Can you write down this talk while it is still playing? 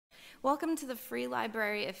Welcome to the Free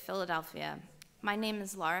Library of Philadelphia. My name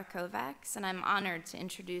is Laura Kovacs, and I'm honored to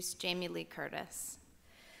introduce Jamie Lee Curtis.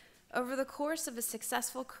 Over the course of a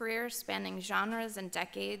successful career spanning genres and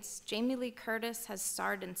decades, Jamie Lee Curtis has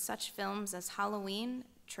starred in such films as Halloween,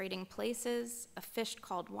 Trading Places, A Fish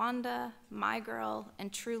Called Wanda, My Girl,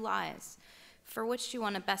 and True Lies, for which she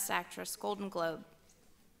won a Best Actress Golden Globe.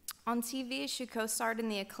 On TV, she co-starred in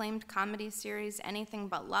the acclaimed comedy series Anything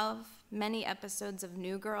But Love, many episodes of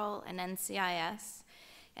New Girl and NCIS,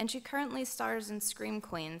 and she currently stars in Scream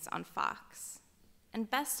Queens on Fox.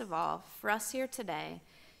 And best of all, for us here today,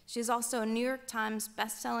 she's also a New York Times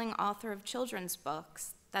best-selling author of children's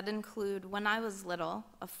books that include When I Was Little,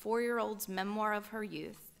 a 4-year-old's memoir of her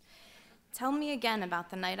youth, Tell Me Again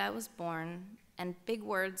About the Night I Was Born, and Big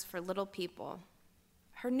Words for Little People.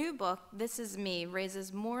 Her new book, This Is Me,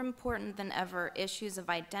 raises more important than ever issues of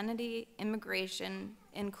identity, immigration,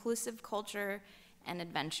 inclusive culture, and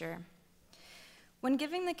adventure. When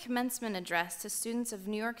giving the commencement address to students of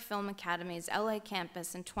New York Film Academy's LA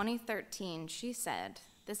campus in 2013, she said,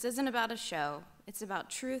 "This isn't about a show. It's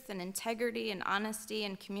about truth and integrity and honesty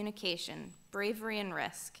and communication, bravery and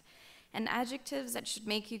risk, and adjectives that should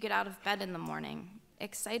make you get out of bed in the morning,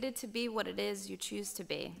 excited to be what it is you choose to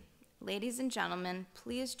be." Ladies and gentlemen,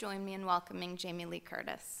 please join me in welcoming Jamie Lee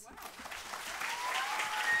Curtis. Wow.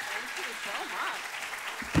 Thank you so much.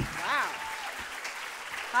 Wow.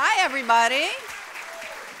 Hi, everybody.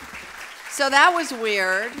 So that was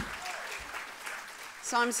weird.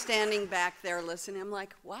 So I'm standing back there listening. I'm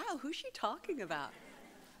like, wow, who's she talking about?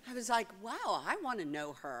 I was like, wow, I want to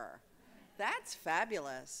know her. That's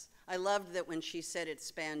fabulous. I loved that when she said it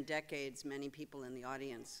spanned decades, many people in the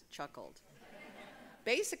audience chuckled.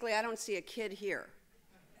 Basically, I don't see a kid here.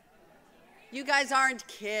 You guys aren't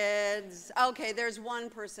kids. Okay, there's one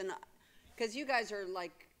person, because you guys are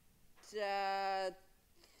like,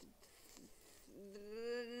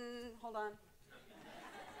 hold on.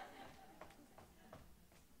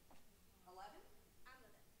 11?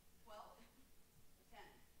 12? 10?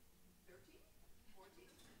 13? 14?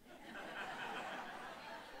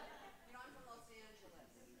 You know, I'm from Los Angeles.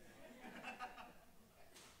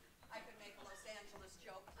 I could make a Los Angeles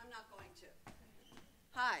joke. I'm not going to.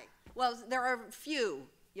 Hi. Well, there are a few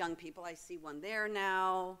young people. I see one there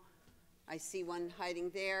now. I see one hiding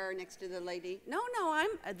there next to the lady. No,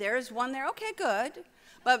 there's one there. Okay, good.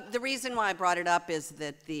 But the reason why I brought it up is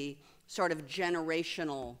that the sort of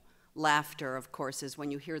generational laughter, of course, is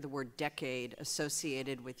when you hear the word decade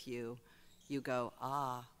associated with you, you go,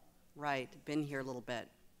 ah, right, been here a little bit.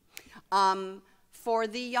 For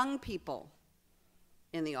the young people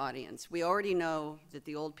in the audience, we already know that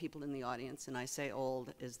the old people in the audience, and I say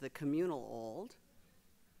old, is the communal old.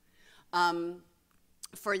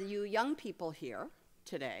 For you young people here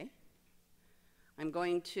today, I'm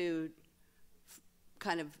going to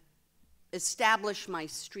kind of establish my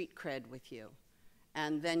street cred with you,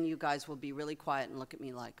 and then you guys will be really quiet and look at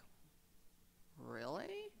me like,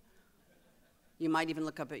 really? You might even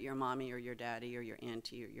look up at your mommy or your daddy or your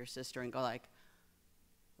auntie or your sister and go like,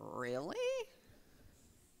 really?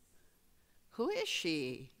 Who is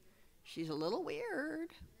she? She's a little weird.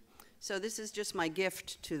 So this is just my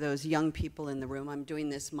gift to those young people in the room. I'm doing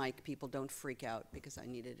this mic. People don't freak out because I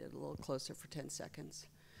needed it a little closer for 10 seconds.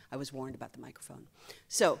 I was warned about the microphone.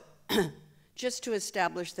 So just to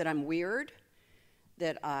establish that I'm weird,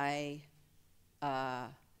 that I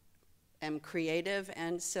am creative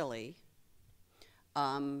and silly.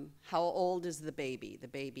 How old is the baby? The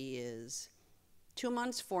baby is 2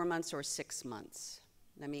 months, 4 months, or 6 months.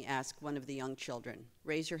 Let me ask one of the young children.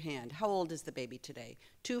 Raise your hand. How old is the baby today?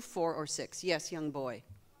 2, 4, or 6? Yes, young boy.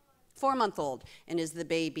 4-month-old. And is the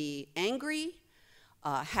baby angry,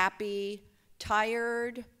 happy,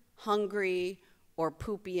 tired, hungry, or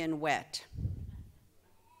poopy and wet?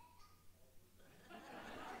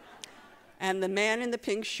 And the man in the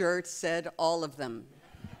pink shirt said all of them.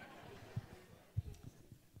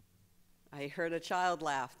 I heard a child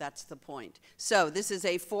laugh. That's the point. So this is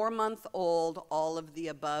a 4-month-old, all of the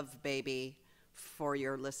above baby for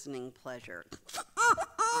your listening pleasure.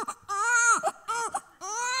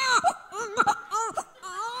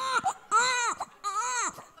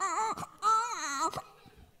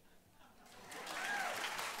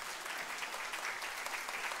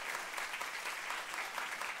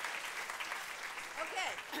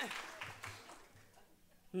 Okay.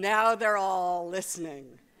 Now they're all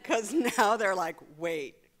listening. Because now they're like,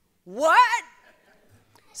 wait, what?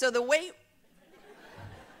 So the wait,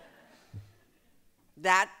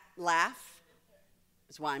 that laugh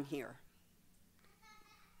is why I'm here.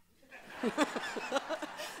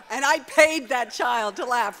 And I paid that child to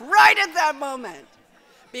laugh right at that moment.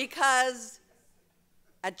 Because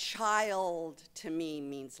a child to me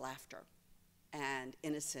means laughter and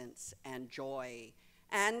innocence and joy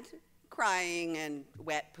and crying and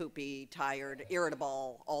wet, poopy, tired,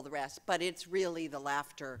 irritable, all the rest. But it's really the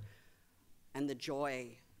laughter and the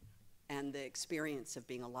joy and the experience of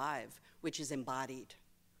being alive, which is embodied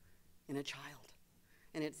in a child.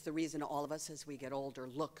 And it's the reason all of us, as we get older,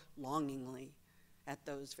 look longingly at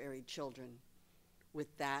those very children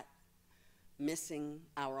with that missing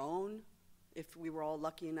our own, if we were all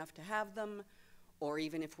lucky enough to have them, or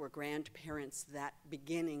even if we're grandparents, that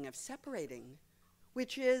beginning of separating,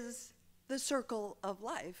 which is the circle of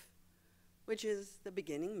life, which is the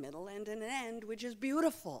beginning, middle, and an end, which is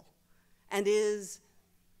beautiful and is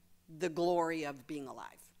the glory of being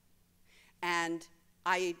alive. And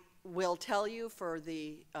I will tell you, for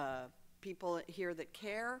the people here that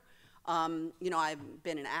care, you know, I've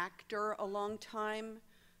been an actor a long time.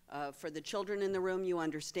 For the children in the room, you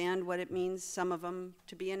understand what it means, some of them,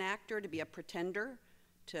 to be an actor, to be a pretender,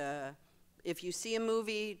 if you see a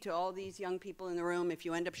movie, to all these young people in the room, if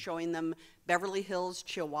you end up showing them Beverly Hills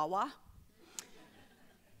Chihuahua,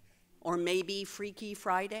 or maybe Freaky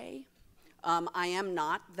Friday, I am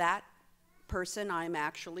not that person. I'm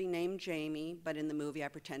actually named Jamie, but in the movie I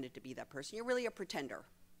pretended to be that person. You're really a pretender.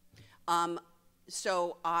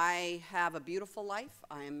 So I have a beautiful life.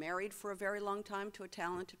 I am married for a very long time to a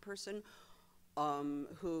talented person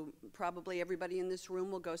who probably everybody in this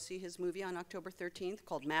room will go see his movie on October 13th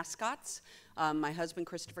called Mascots. My husband,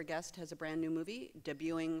 Christopher Guest, has a brand new movie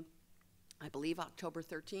debuting, I believe, October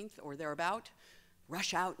 13th or thereabout.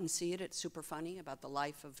 Rush out and see it. It's super funny, about the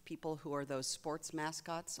life of people who are those sports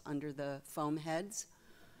mascots under the foam heads.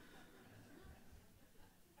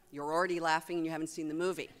 You're already laughing and you haven't seen the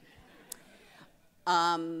movie.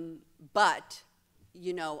 But,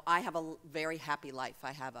 you know, I have a very happy life.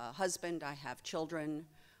 I have a husband, I have children,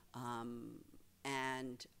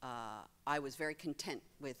 and I was very content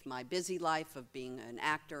with my busy life of being an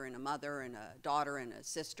actor and a mother and a daughter and a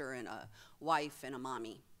sister and a wife and a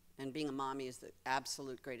mommy. And being a mommy is the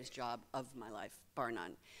absolute greatest job of my life, bar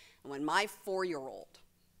none. And when my 4-year-old,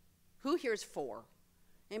 who here's 4?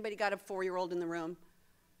 Anybody got a 4-year-old in the room?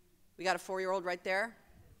 We got a 4-year-old right there?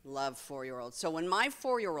 Love 4-year-olds. So when my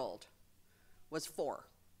 4-year-old was 4,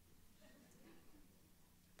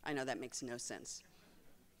 I know that makes no sense,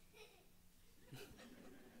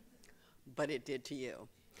 but it did to you.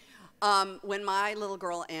 When my little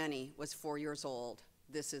girl Annie was 4 years old,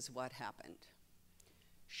 this is what happened.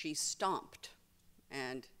 She stomped,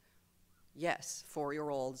 and yes,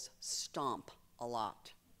 4-year-olds stomp a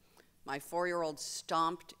lot. My 4-year-old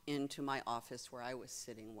stomped into my office where I was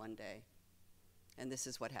sitting one day. And this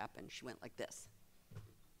is what happened. She went like this.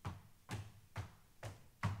 When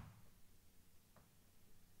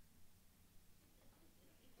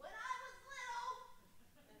I was little,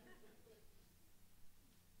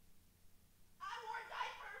 I wore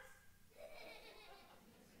diapers.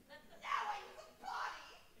 Now I use a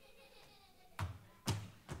potty.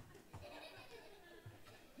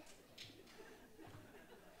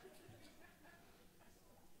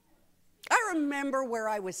 I remember where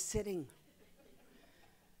I was sitting.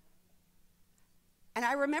 And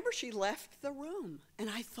I remember she left the room, and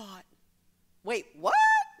I thought, wait, what?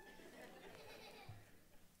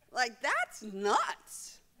 Like, that's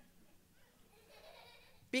nuts.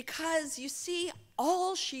 Because, you see,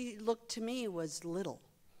 all she looked to me was little.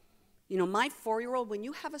 You know, my 4-year-old, when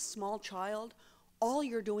you have a small child, all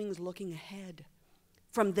you're doing is looking ahead.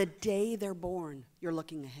 From the day they're born, you're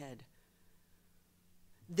looking ahead.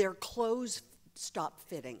 Their clothes stop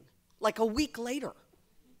fitting, like a week later.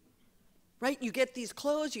 Right? You get these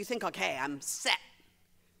clothes, you think, okay, I'm set.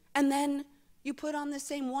 And then you put on the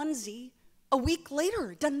same onesie a week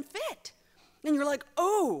later, it doesn't fit. And you're like,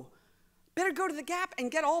 oh, better go to the Gap and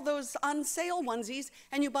get all those on sale onesies,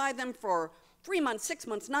 and you buy them for 3 months, 6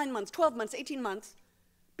 months, 9 months, 12 months, 18 months,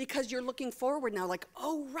 because you're looking forward now like,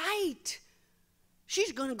 oh, right.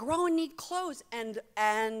 She's gonna grow and need clothes, and.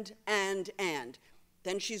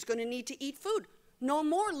 Then she's gonna need to eat food. No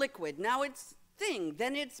more liquid, now it's thing,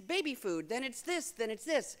 then it's baby food, then it's this, then it's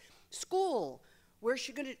this. School, where's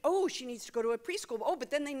she gonna, oh, she needs to go to a preschool, oh, but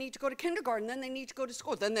then they need to go to kindergarten, then they need to go to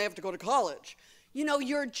school, then they have to go to college. You know,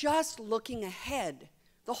 you're just looking ahead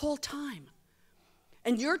the whole time.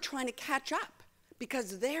 And you're trying to catch up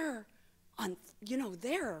because they're on, you know,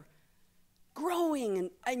 they're growing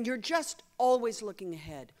and you're just always looking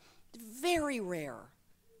ahead. Very rare.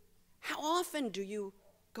 How often do you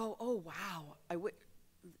go, oh, wow,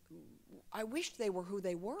 I wish they were who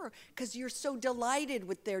they were, because you're so delighted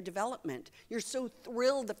with their development. You're so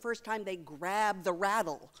thrilled the first time they grab the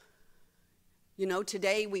rattle. You know,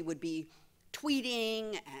 today we would be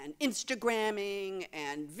tweeting and Instagramming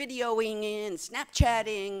and videoing and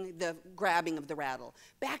Snapchatting the grabbing of the rattle.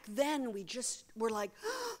 Back then, we just were like,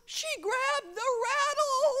 oh, she grabbed the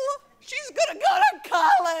rattle. She's gonna go to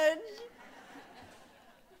college.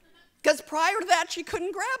 Because prior to that, she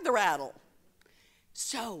couldn't grab the rattle.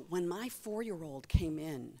 So when my 4-year-old came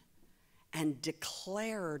in and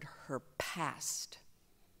declared her past,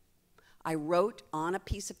 I wrote on a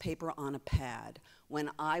piece of paper on a pad,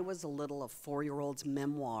 when I was a little, a 4-year-old's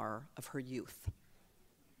memoir of her youth.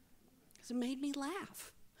 It made me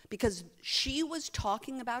laugh, because she was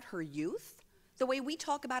talking about her youth the way we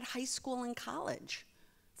talk about high school and college.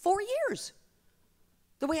 4 years.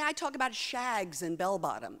 The way I talk about shags and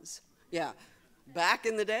bell-bottoms. Yeah, back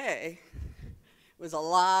in the day, it was a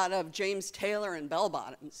lot of James Taylor and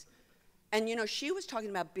bell-bottoms. And you know, she was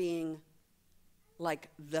talking about being like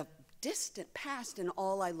the distant past, and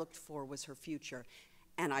all I looked for was her future.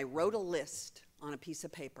 And I wrote a list on a piece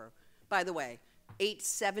of paper. By the way,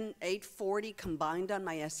 840 combined on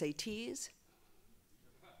my SATs.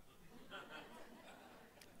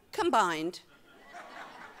 Combined.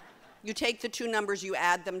 You take the two numbers, you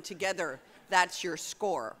add them together, that's your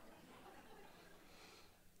score.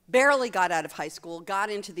 Barely got out of high school, got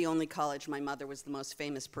into the only college my mother was the most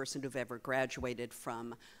famous person to have ever graduated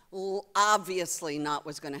from. Obviously not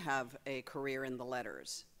was going to have a career in the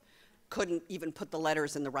letters. Couldn't even put the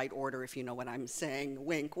letters in the right order, if you know what I'm saying.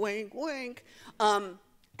 Wink, wink, wink.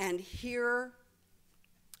 And here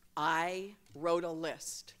I wrote a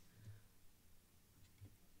list.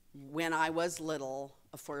 When I was little,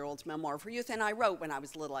 a 4-year-old's memoir for youth, and I wrote, when I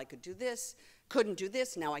was little I could do this, couldn't do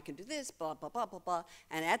this, now I can do this, blah, blah, blah, blah, blah.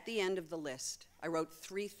 And at the end of the list, I wrote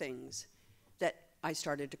 3 things that I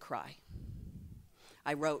started to cry.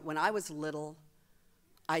 I wrote, when I was little,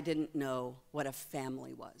 I didn't know what a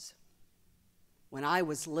family was. When I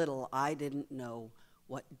was little, I didn't know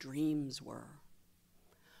what dreams were.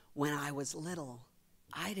 When I was little,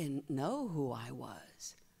 I didn't know who I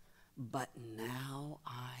was, but now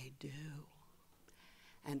I do.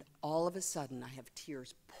 And all of a sudden, I have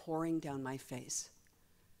tears pouring down my face.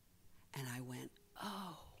 And I went,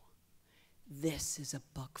 oh, this is a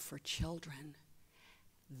book for children.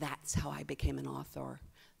 That's how I became an author.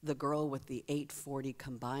 The girl with the 840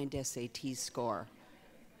 combined SAT score.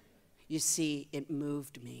 You see, it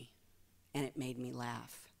moved me, and it made me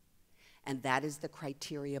laugh. And that is the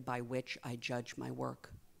criteria by which I judge my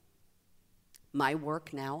work. My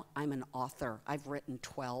work now, I'm an author. I've written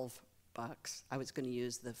 12 books. I was going to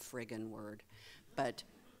use the friggin' word, but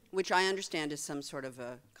which I understand is some sort of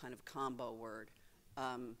a kind of combo word,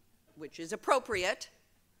 which is appropriate.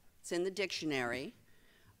 It's in the dictionary,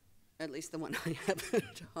 at least the one I have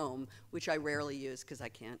at home, which I rarely use because I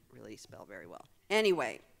can't really spell very well.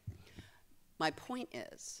 Anyway, my point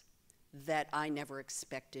is that I never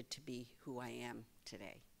expected to be who I am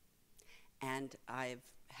today. And I've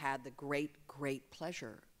had the great, great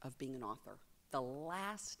pleasure of being an author. The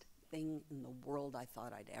last thing in the world I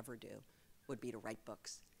thought I'd ever do would be to write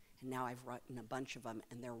books. And now I've written a bunch of them,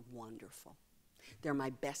 and they're wonderful. They're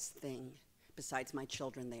my best thing. Besides my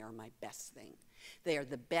children, they are my best thing. They are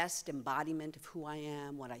the best embodiment of who I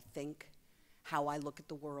am, what I think, how I look at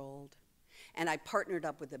the world. And I partnered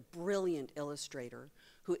up with a brilliant illustrator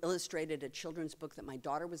who illustrated a children's book that my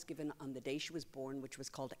daughter was given on the day she was born, which was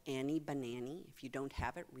called Annie Banani. If you don't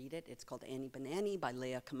have it, read it. It's called Annie Banani by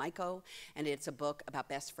Leah Kamaiko, and it's a book about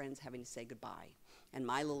best friends having to say goodbye. And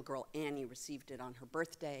my little girl Annie received it on her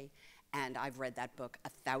birthday, and I've read that book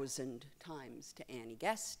 1,000 times to Annie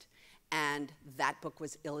Guest. And that book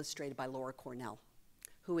was illustrated by Laura Cornell,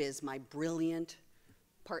 who is my brilliant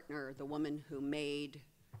partner, the woman who made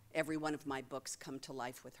every one of my books come to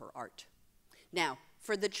life with her art. Now,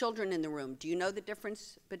 for the children in the room, do you know the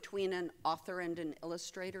difference between an author and an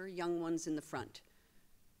illustrator? Young ones in the front.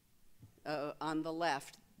 On the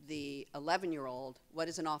left, the 11-year-old, what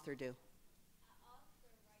does an author do?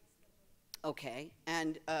 Okay,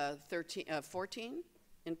 and 14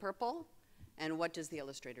 in purple, and what does the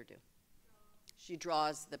illustrator do? She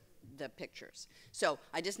draws the pictures. So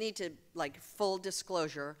I just need to, like, full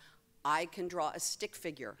disclosure, I can draw a stick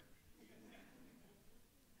figure,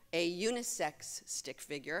 a unisex stick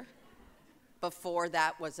figure, before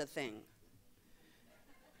that was a thing.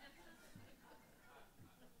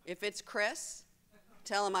 If it's Chris,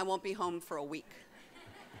 tell him I won't be home for a week.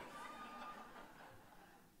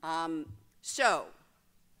 So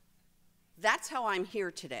that's how I'm here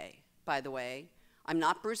today, by the way. I'm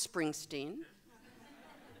not Bruce Springsteen,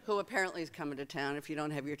 who apparently is coming to town. If you don't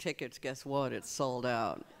have your tickets, guess what? It's sold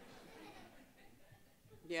out.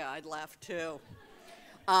 Yeah, I'd laugh too.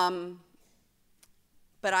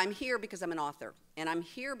 But I'm here because I'm an author, and I'm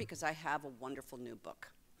here because I have a wonderful new book.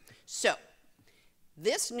 So,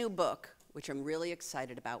 this new book, which I'm really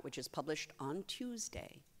excited about, which is published on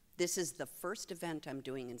Tuesday, this is the first event I'm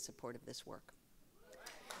doing in support of this work.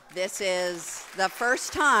 This is the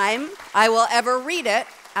first time I will ever read it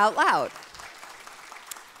out loud.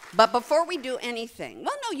 But before we do anything,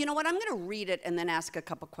 well, no, you know what? I'm going to read it and then ask a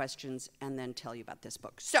couple questions and then tell you about this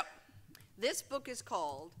book. So, this book is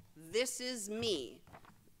called This Is Me.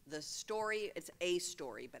 The story, it's a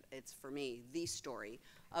story, but it's for me, the story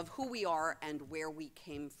of who we are and where we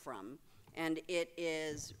came from. And it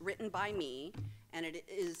is written by me, and it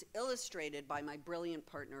is illustrated by my brilliant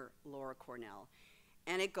partner, Laura Cornell.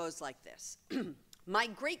 And it goes like this. My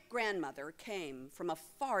great-grandmother came from a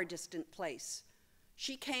far distant place.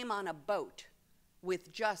 She came on a boat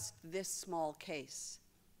with just this small case.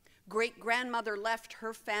 Great-grandmother left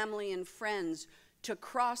her family and friends to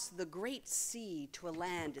cross the great sea to a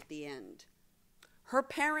land at the end. Her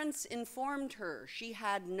parents informed her she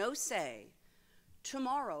had no say.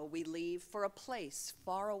 Tomorrow we leave for a place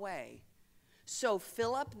far away. So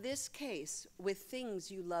fill up this case with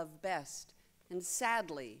things you love best, and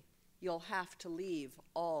sadly, you'll have to leave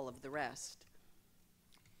all of the rest.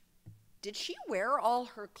 Did she wear all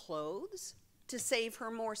her clothes to save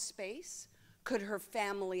her more space? Could her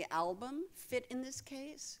family album fit in this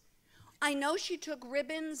case? I know she took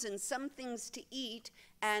ribbons and some things to eat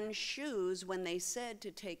and shoes when they said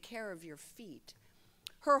to take care of your feet.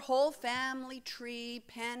 Her whole family tree,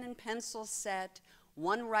 pen and pencil set,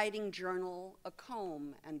 one writing journal, a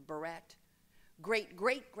comb and barrette.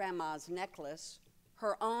 Great-great-grandma's necklace,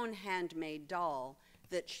 her own handmade doll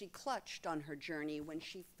that she clutched on her journey when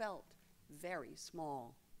she felt very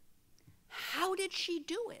small. How did she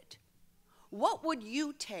do it? What would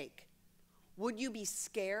you take? Would you be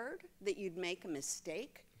scared that you'd make a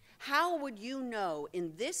mistake? How would you know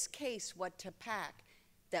in this case what to pack,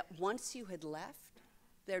 that once you had left,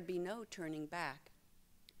 there'd be no turning back?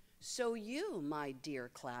 So you, my dear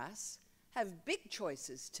class, have big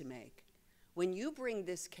choices to make. When you bring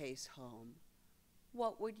this case home,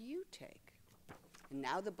 what would you take? And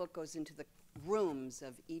now the book goes into the rooms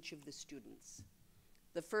of each of the students.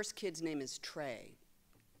 The first kid's name is Trey.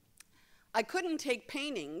 I couldn't take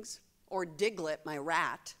paintings, or Diglett, my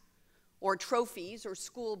rat, or trophies, or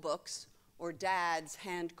school books, or Dad's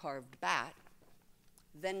hand-carved bat.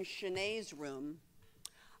 Then Shanae's room.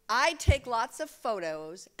 I take lots of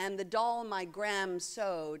photos, and the doll my gram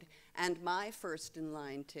sewed, and my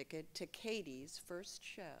first-in-line ticket to Katie's first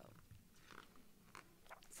show.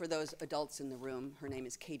 For those adults in the room, her name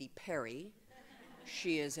is Katy Perry.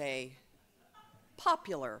 She is a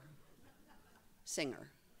popular singer.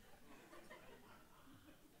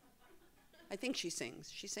 I think she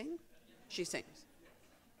sings. She sing? She sings.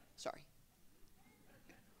 Sorry.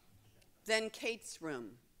 Then Kate's room.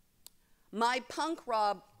 My punk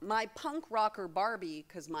rocker Barbie,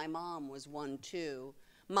 because my mom was one too.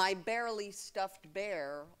 My barely stuffed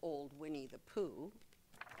bear, old Winnie the Pooh.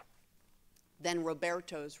 Then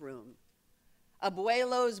Roberto's room.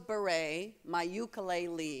 Abuelo's beret, my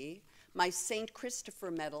ukulele, my St.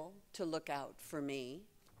 Christopher medal to look out for me.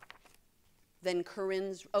 Then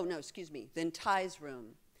then Ty's room.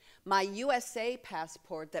 My USA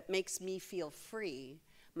passport that makes me feel free,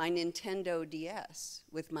 my Nintendo DS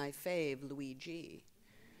with my fave Luigi.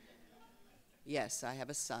 Yes, I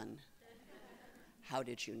have a son. How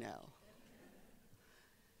did you know?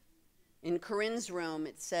 In Corinne's room,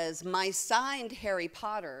 it says, my signed Harry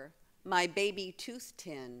Potter, my baby tooth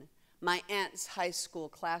tin, my aunt's high school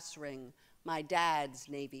class ring, my dad's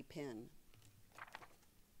navy pin.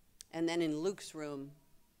 And then in Luke's room,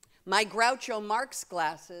 my Groucho Marx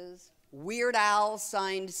glasses, Weird Al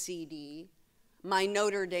signed CD, my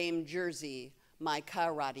Notre Dame jersey, my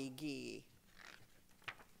karate gi.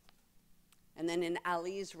 And then in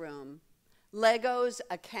Ali's room, Legos,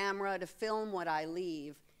 a camera to film what I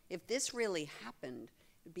leave. If this really happened,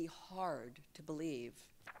 it'd be hard to believe.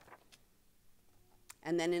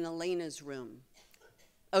 And then in Elena's room,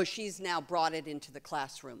 oh, she's now brought it into the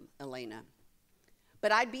classroom, Elena.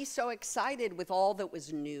 But I'd be so excited with all that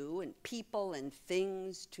was new and people and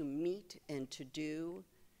things to meet and to do.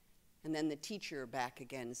 And then the teacher back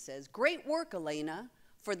again says, great work, Elena,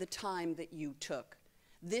 for the time that you took.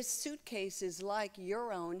 This suitcase is like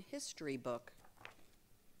your own history book.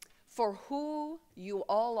 For who you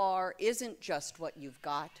all are isn't just what you've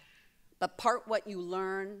got, but part what you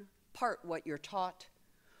learn, part what you're taught.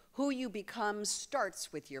 Who you become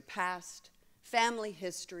starts with your past, family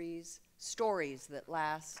histories, stories that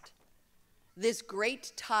last. This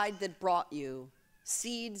great tide that brought you,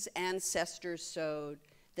 seeds ancestors sowed,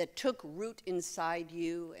 that took root inside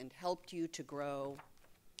you and helped you to grow.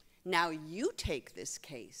 Now you take this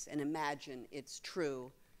case and imagine it's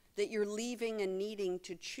true, that you're leaving and needing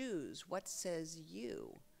to choose. What says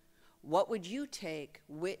you? What would you take?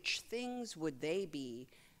 Which things would they be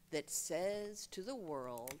that says to the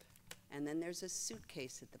world, and then there's a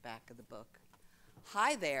suitcase at the back of the book.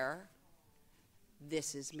 Hi there,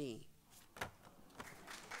 this is me.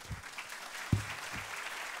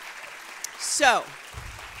 So,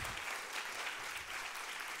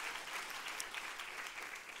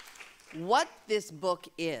 what this book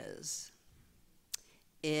is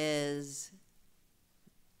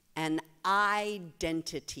an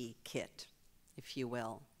identity kit, if you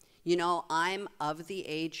will. You know, I'm of the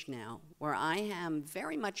age now where I am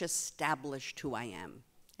very much established who I am.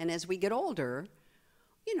 And as we get older,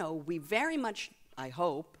 you know, we very much, I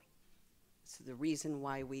hope, it's the reason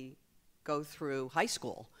why we go through high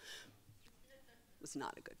school. It was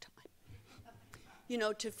not a good time. You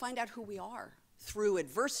know, to find out who we are through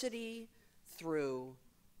adversity, through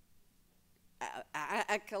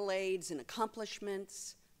accolades and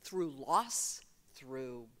accomplishments, through loss,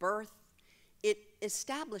 through birth. It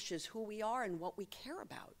establishes who we are and what we care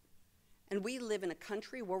about. And we live in a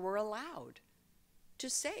country where we're allowed to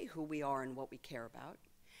say who we are and what we care about.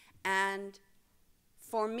 And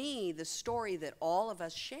for me, the story that all of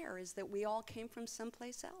us share is that we all came from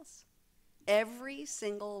someplace else. Every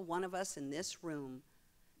single one of us in this room,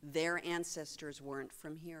 their ancestors weren't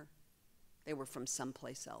from here. They were from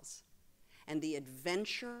someplace else. And the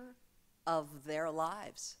adventure of their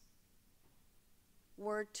lives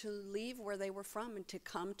were to leave where they were from and to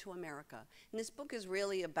come to America. And this book is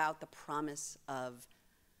really about the promise of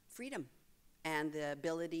freedom and the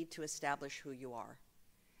ability to establish who you are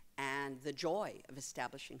and the joy of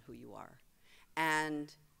establishing who you are.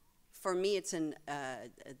 And for me, it's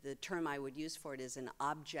the term I would use for it is an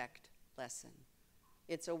object lesson.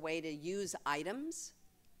 It's a way to use items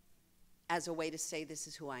as a way to say this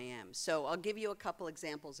is who I am. So I'll give you a couple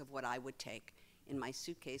examples of what I would take in my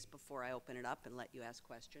suitcase before I open it up and let you ask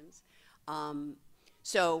questions. The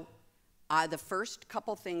first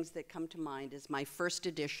couple things that come to mind is my first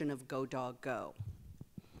edition of Go Dog Go.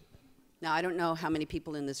 Now, I don't know how many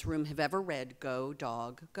people in this room have ever read Go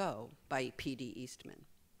Dog Go by P.D. Eastman.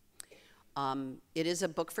 It is a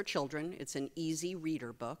book for children. It's an easy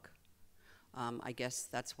reader book. I guess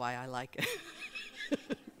that's why I like it.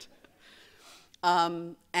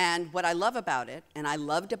 And what I love about it, and I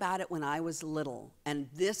loved about it when I was little, and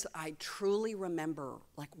this I truly remember,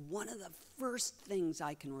 like one of the first things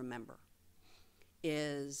I can remember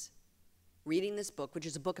is reading this book, which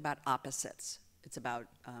is a book about opposites. It's about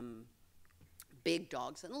big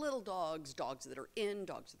dogs and little dogs, dogs that are in,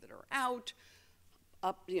 dogs that are out,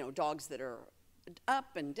 up, you know, dogs that are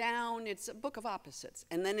up and down. It's a book of opposites.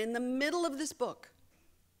 And then in the middle of this book,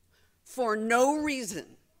 for no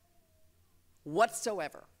reason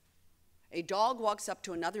whatsoever, a dog walks up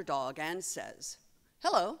to another dog and says,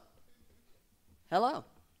 "Hello, hello,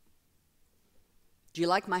 do you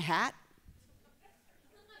like my hat?"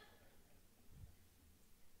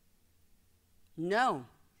 "No,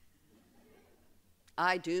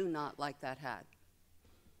 I do not like that hat.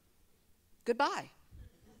 Goodbye."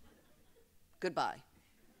 Goodbye.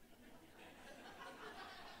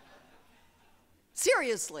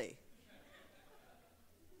 Seriously.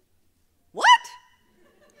 What?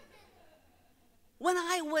 When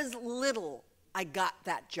I was little, I got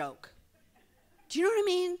that joke. Do you know what I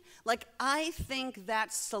mean? Like, I think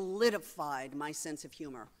that solidified my sense of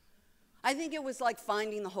humor. I think it was like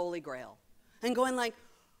finding the Holy Grail and going like,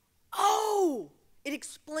 oh, it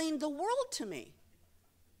explained the world to me.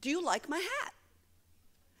 Do you like my hat?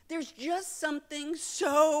 There's just something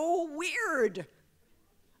so weird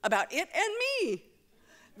about it and me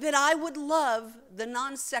that I would love the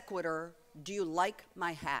non sequitur, "Do you like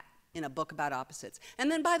my hat?" in a book about opposites.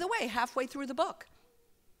 And then, by the way, halfway through the book,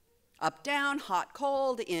 up, down, hot,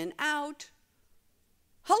 cold, in, out,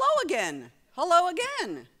 hello again, hello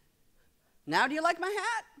again. Now do you like my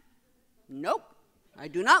hat? Nope, I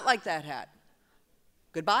do not like that hat.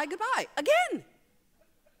 Goodbye, goodbye, again.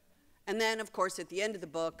 And then, of course, at the end of the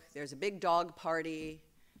book, there's a big dog party,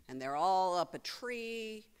 and they're all up a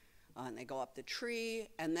tree, and they go up the tree,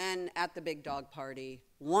 and then at the big dog party,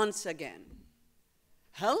 once again,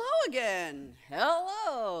 hello again,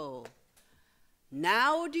 hello.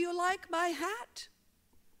 Now do you like my hat?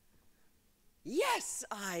 Yes,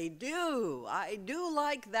 I do. I do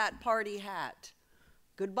like that party hat.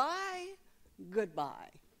 Goodbye, goodbye.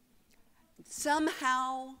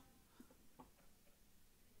 Somehow,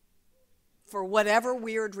 for whatever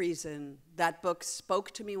weird reason, that book spoke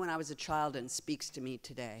to me when I was a child and speaks to me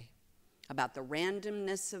today about the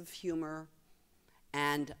randomness of humor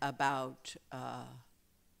and about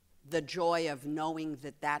the joy of knowing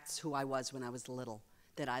that that's who I was when I was little,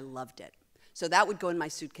 that I loved it. So that would go in my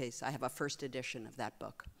suitcase. I have a first edition of that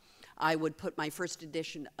book. I would put my first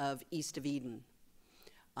edition of East of Eden,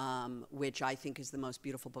 which I think is the most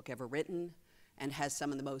beautiful book ever written and has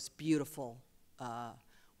some of the most beautiful,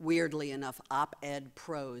 weirdly enough, op-ed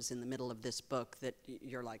prose in the middle of this book that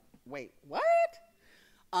you're like, wait, what?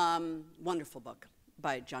 Wonderful book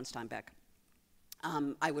by John Steinbeck.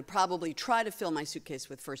 I would probably try to fill my suitcase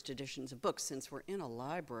with first editions of books since we're in a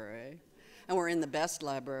library, and we're in the best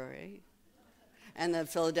library, and the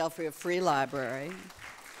Philadelphia Free Library.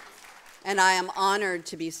 And I am honored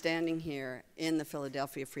to be standing here in the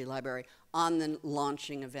Philadelphia Free Library on the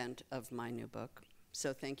launching event of my new book.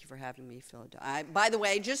 So thank you for having me, Philadelphia. By the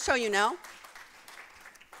way, just so you know,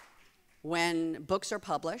 when books are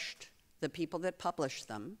published, the people that publish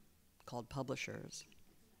them, called publishers,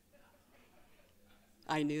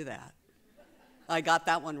 I knew that. I got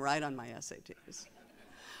that one right on my SATs.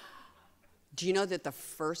 Do you know that the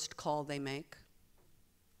first call they make,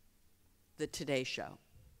 the Today Show,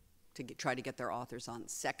 to try to get their authors on,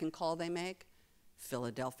 second call they make,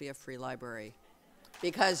 Philadelphia Free Library.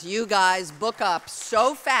 Because you guys book up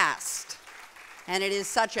so fast, and it is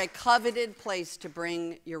such a coveted place to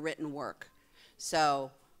bring your written work.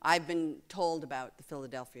 So I've been told about the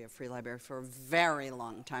Philadelphia Free Library for a very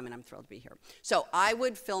long time, and I'm thrilled to be here. So I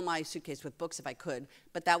would fill my suitcase with books if I could,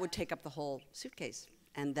 but that would take up the whole suitcase,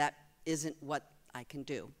 and that isn't what I can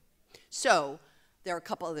do. So there are a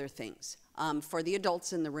couple other things. For the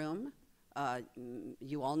adults in the room,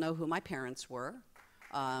 you all know who my parents were.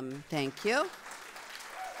 Thank you.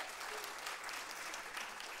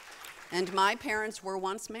 And my parents were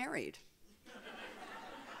once married.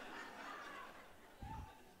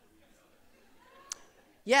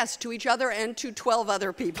 Yes, to each other and to 12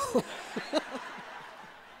 other people.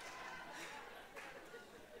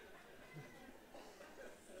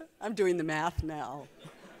 I'm doing the math now.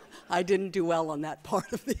 I didn't do well on that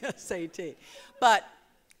part of the SAT. But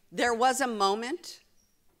there was a moment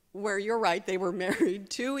where, you're right, they were married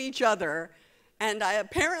to each other, and I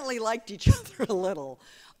apparently liked each other a little.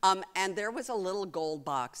 And there was a little gold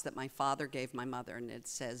box that my father gave my mother, and it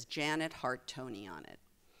says Janet Hart Tony on it.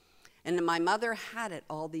 And my mother had it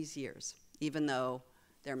all these years, even though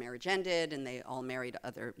their marriage ended and they all married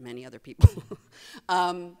many other people.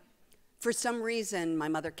 For some reason, my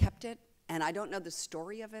mother kept it, and I don't know the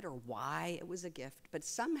story of it or why it was a gift, but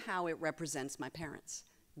somehow it represents my parents.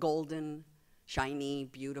 Golden, shiny,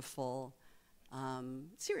 beautiful.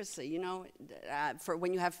 Seriously, you know, for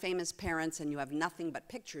when you have famous parents and you have nothing but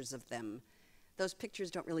pictures of them, those pictures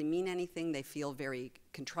don't really mean anything. They feel very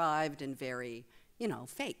contrived and very, you know,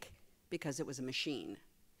 fake, because it was a machine.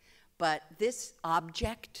 But this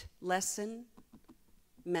object lesson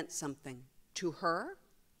meant something to her,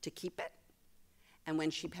 to keep it. And when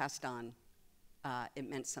she passed on, it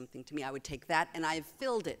meant something to me. I would take that, and I've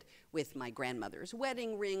filled it with my grandmother's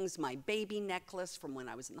wedding rings, my baby necklace from when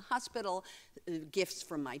I was in the hospital, gifts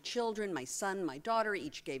from my children, my son, my daughter,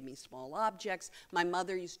 each gave me small objects. My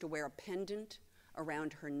mother used to wear a pendant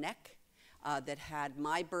around her neck that had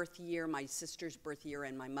my birth year, my sister's birth year,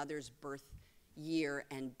 and my mother's birth year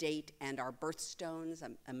and date, and our birthstones,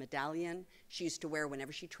 a medallion she used to wear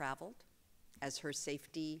whenever she traveled as her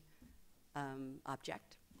safety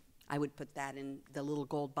object. I would put that in the little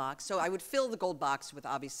gold box. So I would fill the gold box with,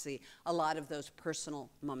 obviously, a lot of those personal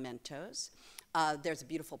mementos. There's a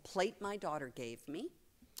beautiful plate my daughter gave me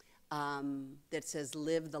that says,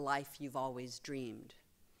 "Live the life you've always dreamed."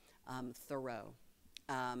 Thoreau.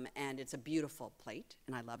 And it's a beautiful plate,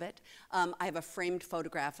 and I love it. I have a framed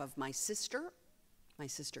photograph of my sister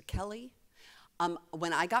Kelly.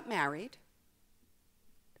 When I got married,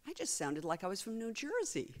 I just sounded like I was from New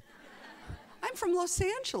Jersey. I'm from Los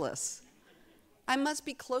Angeles. I must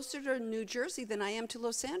be closer to New Jersey than I am to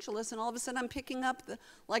Los Angeles, and all of a sudden I'm picking up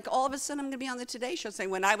all of a sudden I'm gonna be on the Today Show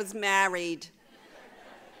saying, when I was married,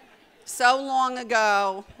 so long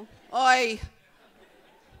ago, oi.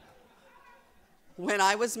 When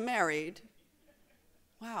I was married,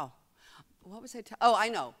 wow, what was I oh, I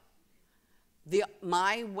know.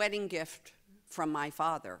 My wedding gift from my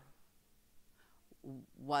father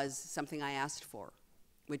was something I asked for,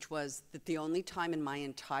 which was that the only time in my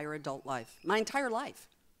entire adult life, my entire life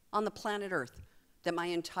on the planet Earth, that my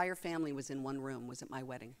entire family was in one room was at my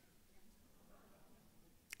wedding.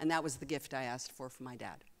 And that was the gift I asked for my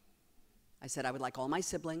dad. I said I would like all my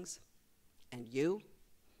siblings, and you,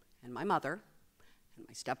 and my mother, and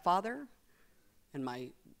my stepfather, and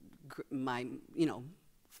my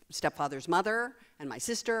stepfather's mother and my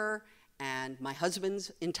sister and my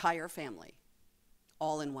husband's entire family,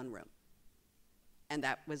 all in one room. And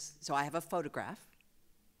that was, so I have a photograph.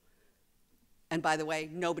 And by the way,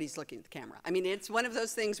 nobody's looking at the camera. I mean, it's one of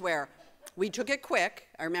those things where we took it quick.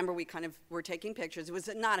 I remember we kind of were taking pictures. It was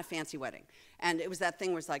not a fancy wedding. And it was that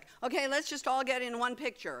thing where it's like, okay, let's just all get in one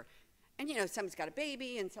picture. And you know, somebody's got a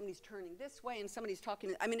baby and somebody's turning this way and somebody's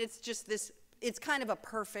talking. I mean, it's just this, it's kind of a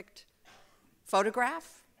perfect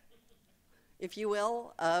photograph, if you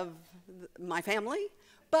will, of my family.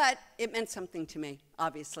 But it meant something to me,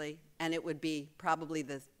 obviously, and it would be probably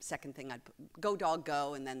the second thing I'd put. Go, dog,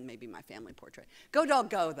 go, and then maybe my family portrait. Go, dog,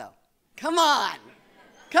 go, though. Come on.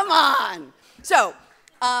 Come on. So,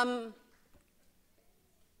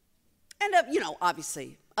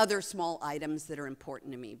 obviously, other small items that are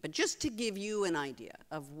important to me. But just to give you an idea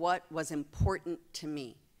of what was important to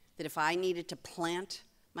me, that if I needed to plant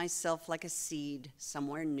myself like a seed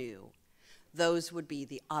somewhere new, those would be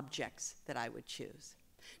the objects that I would choose.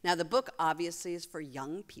 Now, the book obviously is for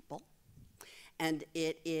young people, and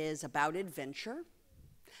it is about adventure,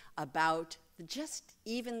 about just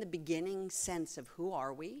even the beginning sense of who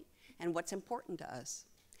are we and what's important to us.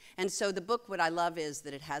 And so the book, what I love is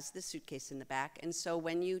that it has the suitcase in the back, and so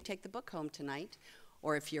when you take the book home tonight,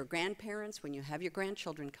 or if you're grandparents, when you have your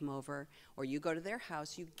grandchildren come over, or you go to their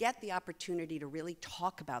house, you get the opportunity to really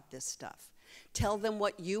talk about this stuff. Tell them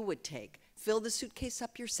what you would take. Fill the suitcase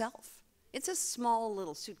up yourself. It's a small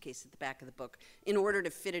little suitcase at the back of the book in order to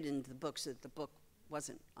fit it into the book so that the book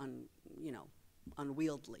wasn't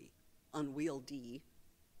unwieldy,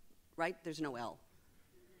 right? There's no L.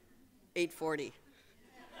 840.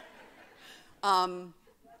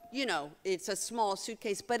 It's a small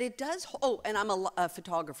suitcase, but it does, and I'm a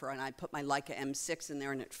photographer, and I put my Leica M6 in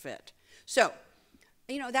there and it fit. So,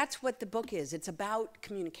 that's what the book is. It's about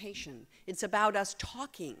communication. It's about us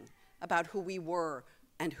talking about who we were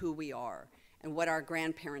and who we are, and what our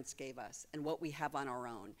grandparents gave us, and what we have on our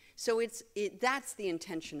own. So that's the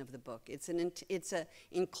intention of the book. It's an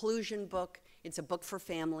inclusion book. It's a book for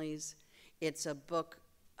families. It's a book,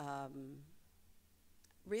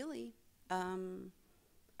 really,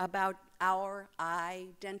 about our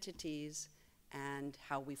identities and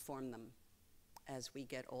how we form them as we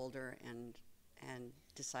get older and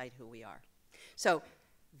decide who we are. So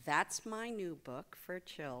that's my new book for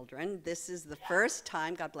children. This is the first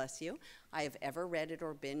time, God bless you, I have ever read it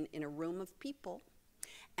or been in a room of people.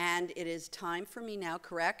 And it is time for me now,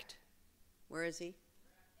 correct? Where is he?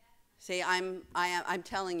 See, I'm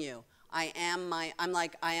telling you, I am my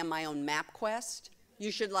own MapQuest. You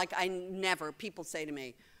should people say to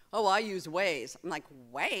me, oh, I use Waze. I'm like,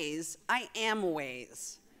 Waze? I am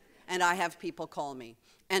Waze. And I have people call me.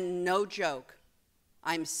 And no joke,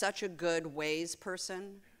 I'm such a good Waze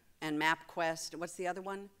person and MapQuest. What's the other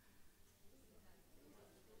one?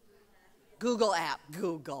 Google app.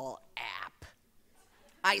 Google app.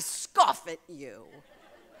 I scoff at you.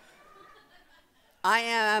 I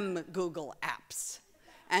am Google Apps.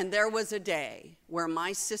 And there was a day where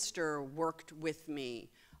my sister worked with me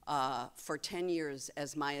for 10 years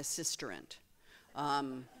as my assistant.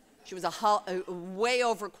 She was a way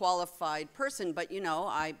overqualified person, but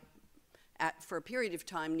for a period of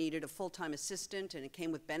time needed a full-time assistant, and it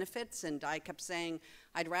came with benefits, and I kept saying,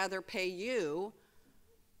 I'd rather pay you.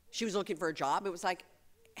 She was looking for a job. It was like,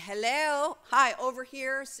 hello, hi, over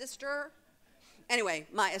here, sister. Anyway,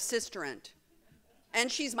 my assistant.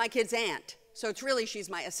 And she's my kid's aunt, so it's really she's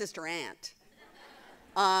my assistant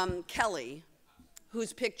aunt. Kelly,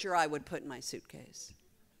 whose picture I would put in my suitcase.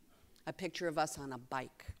 A picture of us on a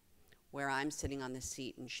bike where I'm sitting on the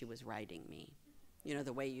seat and she was riding me.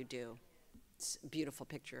 The way you do. It's a beautiful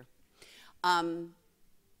picture.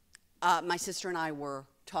 My sister and I were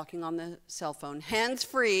talking on the cell phone,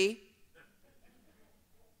 hands-free,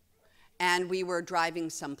 and we were driving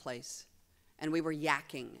someplace, and we were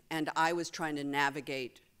yakking, and I was trying to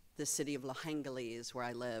navigate the city of Los Angeles, where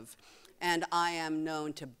I live, and I am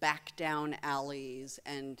known to back down alleys,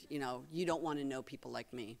 and you don't want to know people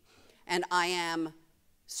like me. And I am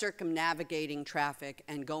circumnavigating traffic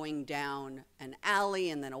and going down an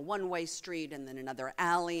alley and then a one-way street and then another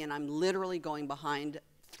alley, and I'm literally going behind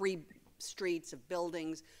 3 streets of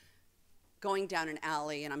buildings, going down an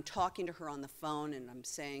alley, and I'm talking to her on the phone, and I'm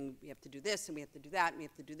saying, we have to do this, and we have to do that, and we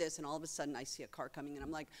have to do this, and all of a sudden I see a car coming, and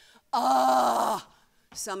I'm like,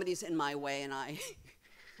 somebody's in my way, and I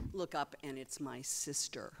look up, and it's my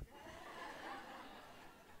sister.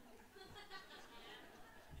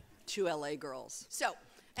 2 LA girls. So,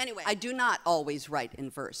 anyway, I do not always write in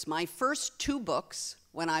verse. My first 2 books,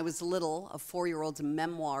 when I was little, a 4-year-old's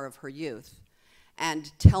memoir of her youth,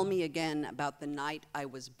 and Tell Me Again About the Night I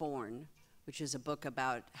Was Born, which is a book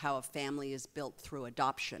about how a family is built through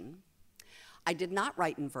adoption, I did not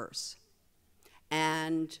write in verse.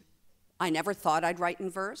 And I never thought I'd write in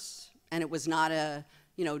verse, and it was not a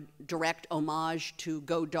direct homage to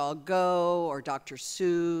Go Dog Go or Dr.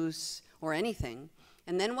 Seuss or anything.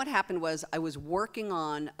 And then what happened was I was working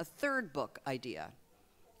on a third book idea,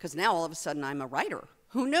 because now all of a sudden I'm a writer.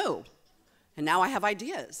 Who knew? And now I have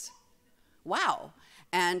ideas. Wow.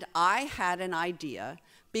 And I had an idea,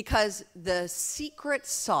 because the secret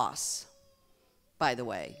sauce, by the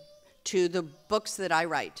way, to the books that I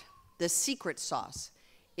write, the secret sauce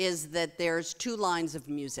is that there's two lines of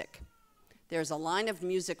music. There's a line of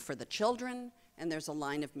music for the children, and there's a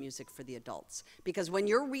line of music for the adults. Because when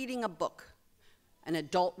you're reading a book, an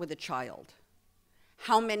adult with a child,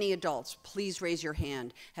 how many adults, please raise your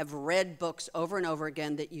hand, have read books over and over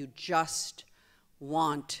again that you just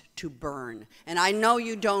want to burn? And I know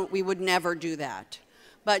you don't, we would never do that.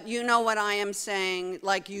 But you know what I am saying,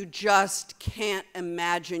 like you just can't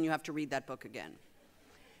imagine you have to read that book again.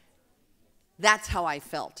 That's how I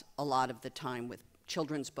felt a lot of the time with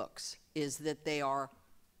children's books, is that they are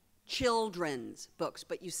children's books.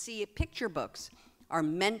 But you see, picture books are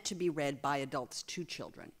meant to be read by adults to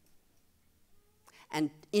children.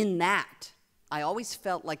 And in that, I always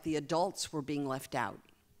felt like the adults were being left out.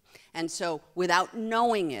 And so without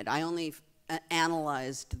knowing it, I only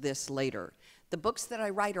analyzed this later. The books that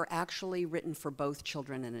I write are actually written for both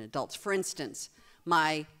children and adults. For instance,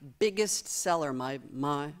 my biggest seller, my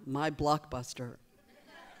blockbuster.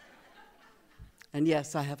 And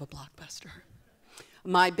yes, I have a blockbuster.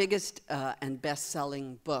 My biggest and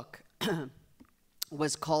best-selling book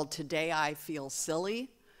was called Today I Feel Silly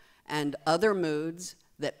and Other Moods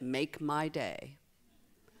That Make My Day.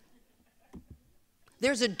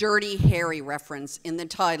 There's a Dirty Harry reference in the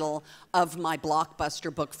title of my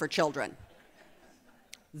blockbuster book for children.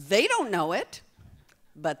 They don't know it,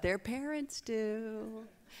 but their parents do.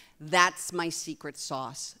 That's my secret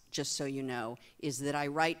sauce, just so you know, is that I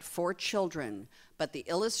write for children, but the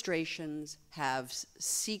illustrations have,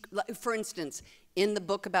 for instance, in the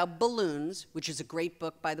book about balloons, which is a great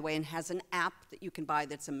book, by the way, and has an app that you can buy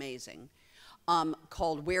that's amazing,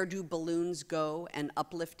 called Where Do Balloons Go? An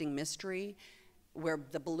Uplifting Mystery, where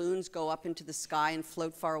the balloons go up into the sky and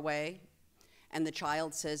float far away, and the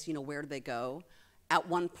child says, where do they go? At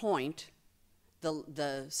one point,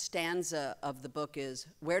 the stanza of the book is,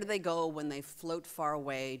 where do they go when they float far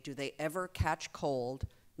away? Do they ever catch cold,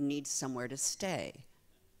 need somewhere to stay?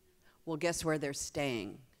 Well, guess where they're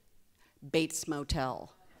staying? Bates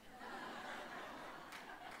Motel.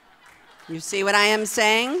 You see what I am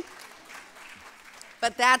saying?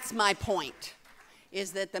 But that's my point,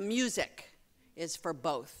 is that the music is for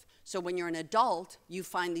both. So when you're an adult, you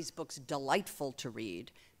find these books delightful to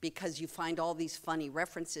read because you find all these funny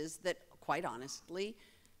references that, quite honestly,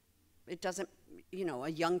 it doesn't, a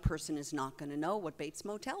young person is not going to know what Bates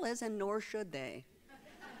Motel is, and nor should they.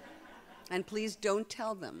 And please don't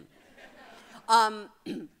tell them.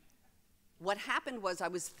 What happened was I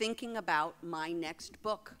was thinking about my next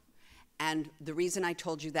book. And the reason I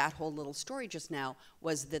told you that whole little story just now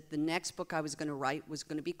was that the next book I was going to write was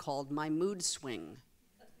going to be called My Mood Swing.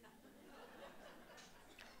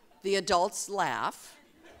 The adults laugh.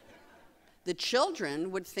 The children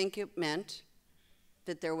would think it meant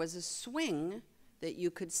that there was a swing that you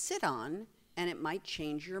could sit on and it might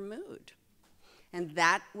change your mood. And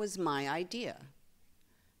that was my idea,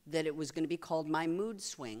 that it was going to be called My Mood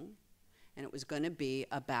Swing, and it was going to be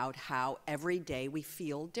about how every day we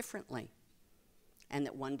feel differently. And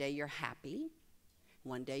that one day you're happy,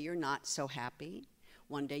 one day you're not so happy,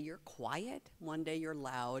 one day you're quiet, one day you're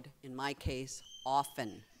loud, in my case,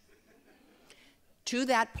 often. To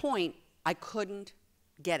that point, I couldn't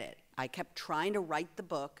get it. I kept trying to write the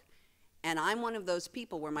book, and I'm one of those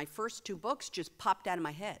people where my first two books just popped out of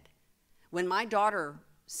my head. When my daughter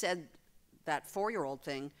said that 4-year-old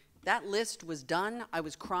thing, that list was done. I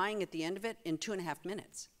was crying at the end of it in 2.5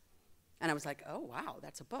 minutes. And I was like, oh, wow,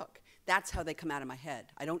 that's a book. That's how they come out of my head.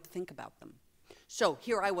 I don't think about them. So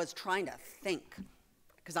here I was trying to think,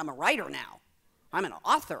 because I'm a writer now. I'm an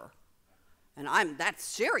author, and that's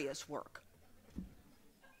serious work.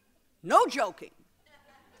 No joking.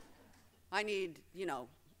 I need,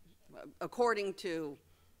 according to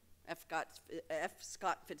F.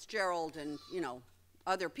 Scott Fitzgerald and,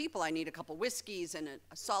 other people, I need a couple whiskeys and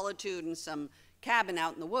a solitude and some cabin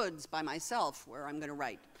out in the woods by myself where I'm going to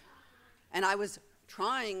write. And I was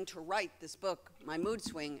trying to write this book, My Mood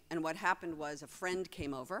Swing, and what happened was a friend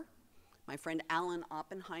came over, my friend Alan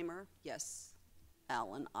Oppenheimer, yes,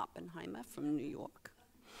 Alan Oppenheimer from New York,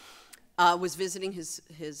 was visiting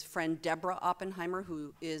his friend Deborah Oppenheimer,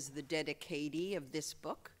 who is the dedicatee of this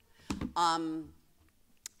book. And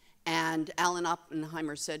Alan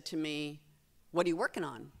Oppenheimer said to me, "What are you working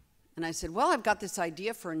on?" And I said, "Well, I've got this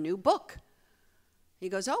idea for a new book." He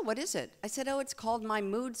goes, "Oh, what is it?" I said, "Oh, it's called My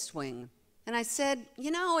Mood Swing." And I said,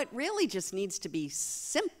 "You know, it really just needs to be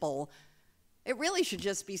simple. It really should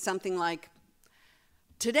just be something like,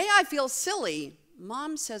 today I feel silly.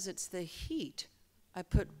 Mom says it's the heat. I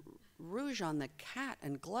put rouge on the cat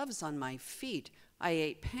and gloves on my feet. I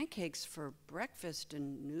ate pancakes for breakfast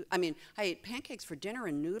and, I ate pancakes for dinner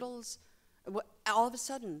and noodles." All of a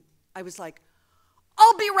sudden, I was like,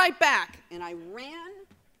 "I'll be right back." And I ran,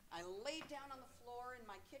 I laid down on the floor in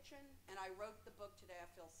my kitchen, and I wrote the book, Today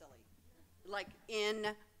I Feel Silly. Like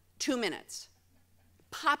in 2 minutes.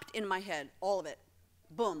 Popped in my head, all of it.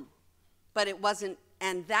 Boom. But it wasn't,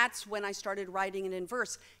 and that's when I started writing it in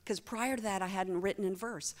verse, because prior to that, I hadn't written in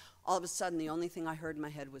verse. All of a sudden, the only thing I heard in my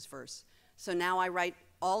head was verse. So now I write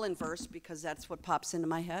all in verse because that's what pops into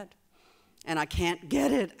my head. And I can't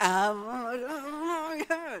get it out of my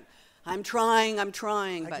head. I'm trying, I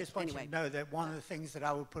just want anyway. you to know that one of the things that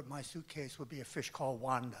I would put in my suitcase would be a fish called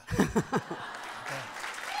Wanda.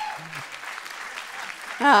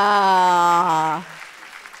 Ah.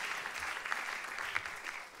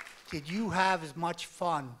 Did you have as much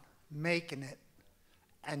fun making it?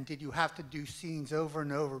 And did you have to do scenes over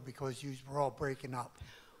and over because you were all breaking up?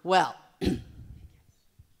 Well,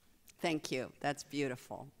 thank you. That's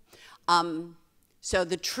beautiful. So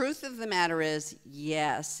the truth of the matter is,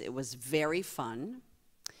 yes, it was very fun.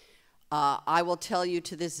 I will tell you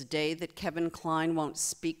to this day that Kevin Kline won't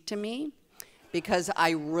speak to me because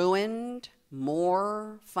I ruined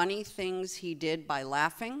more funny things he did by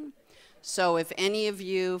laughing. So if any of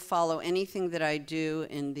you follow anything that I do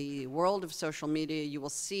in the world of social media, you will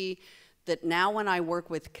see that now when I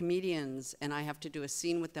work with comedians and I have to do a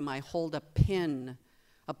scene with them, I hold a pin,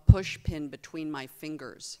 a push pin between my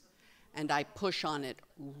fingers, and I push on it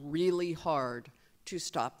really hard to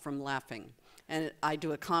stop from laughing. And I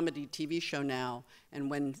do a comedy TV show now,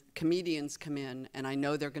 and when comedians come in and I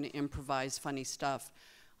know they're going to improvise funny stuff,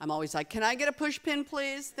 I'm always like, "Can I get a push pin,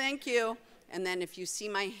 please? Thank you." And then if you see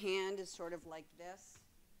my hand is sort of like this,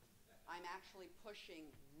 I'm actually pushing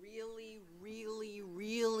really, really,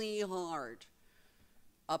 really hard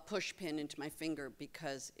a push pin into my finger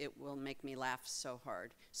because it will make me laugh so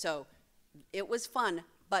hard. So it was fun,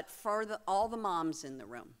 but for all the moms in the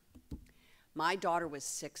room, my daughter was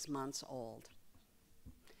 6 months old.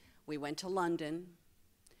 We went to London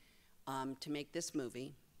to make this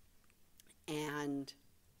movie, and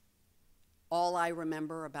all I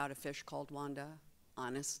remember about A Fish Called Wanda,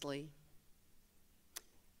 honestly,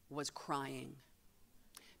 was crying,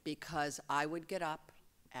 because I would get up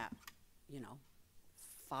at,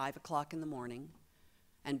 5 o'clock in the morning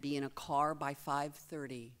and be in a car by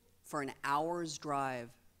 5:30 for an hour's drive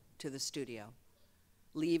to the studio,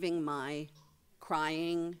 leaving my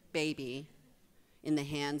crying baby in the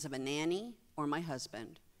hands of a nanny or my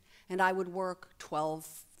husband. And I would work 12,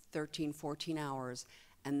 13, 14 hours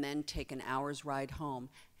and then take an hour's ride home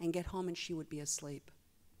and get home and she would be asleep.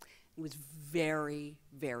 It was very,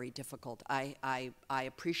 very difficult. I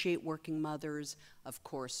appreciate working mothers. Of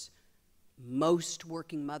course, most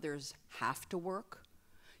working mothers have to work.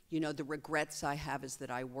 You know, the regrets I have is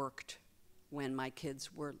that I worked when my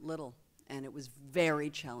kids were little, and it was very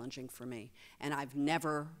challenging for me, and I've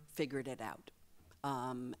never figured it out.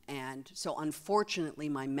 And so unfortunately,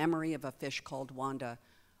 my memory of A Fish Called Wanda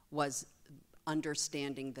was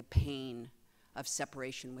understanding the pain of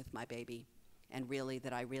separation with my baby, and really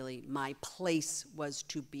that my place was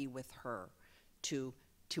to be with her, to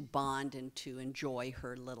bond and to enjoy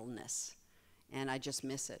her littleness. And I just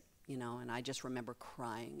miss it, and I just remember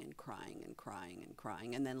crying and crying and crying and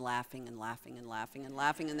crying, and then laughing and laughing and laughing and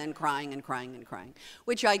laughing, and then crying and crying and crying,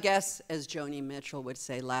 which I guess, as Joni Mitchell would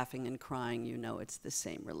say, laughing and crying, it's the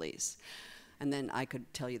same release. And then I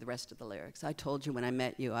could tell you the rest of the lyrics. I told you when I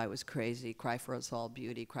met you I was crazy. Cry for us all,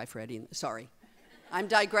 beauty. Cry for Eddie. Sorry. I'm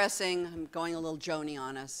digressing. I'm going a little Joni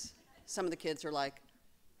on us. Some of the kids are like,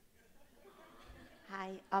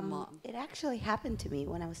 Hi. Mom. It actually happened to me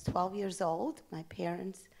when I was 12 years old. My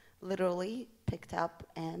parents literally picked up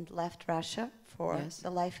and left Russia for Yes.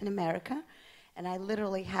 the life in America. And I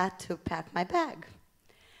literally had to pack my bag.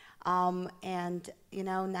 And,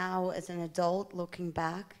 now as an adult looking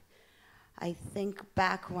back, I think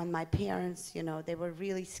back when my parents, they were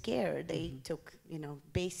really scared. They took,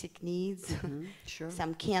 basic needs, Sure.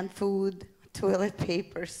 some canned food, toilet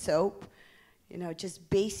paper, soap, just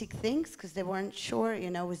basic things, because they weren't sure,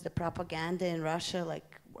 with the propaganda in Russia,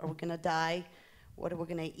 like, are we gonna die? What are we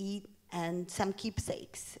gonna eat? and some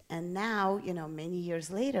keepsakes. And now, you know, many years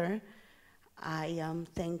later, I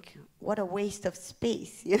think, what a waste of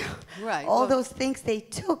space, you know. Right. All Well, those things they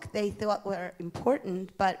took, they thought were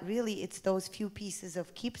important, but really it's those few pieces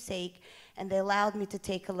of keepsake, and they allowed me to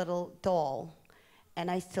take a little doll,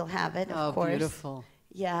 and I still have it, of course. Oh, beautiful.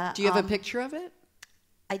 Yeah. Do you have a picture of it?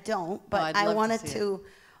 I don't, I'd but love I to wanted see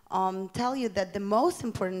to tell you that the most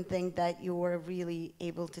important thing that you were really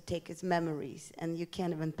able to take is memories, and you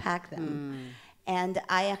can't even pack them. And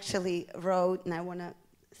I actually wrote, and I want to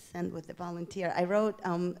send with the volunteer, I wrote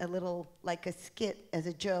a little, like a skit as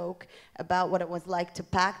a joke about what it was like to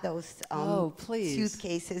pack those Oh, please.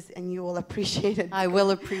 suitcases, and you will appreciate it. I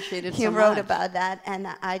will appreciate it He so wrote much. about that, and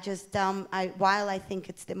I just, while I think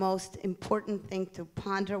it's the most important thing to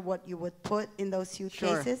ponder what you would put in those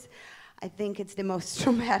suitcases, I think it's the most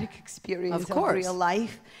traumatic experience of course. real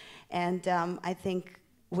life. And I think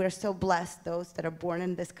we're so blessed, those that are born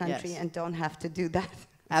in this country Yes. and don't have to do that.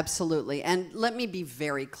 Absolutely. And let me be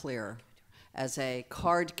very clear. As a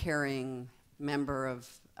card-carrying member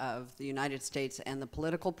of the United States and the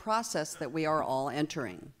political process that we are all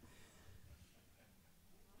entering,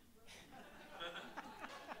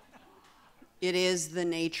 it is the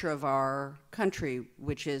nature of our country,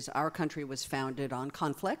 which is our country was founded on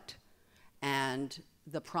conflict and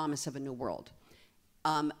the promise of a new world.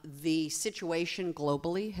 The situation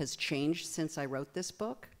globally has changed since I wrote this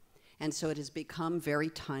book, and so it has become very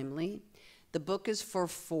timely. The book is for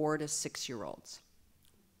 4 to 6-year-olds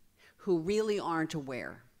who really aren't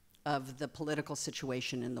aware of the political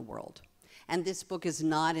situation in the world. And this book is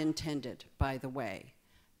not intended, by the way,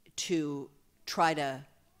 to try to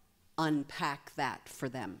unpack that for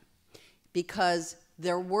them, because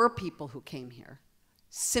there were people who came here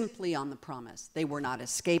simply on the promise. They were not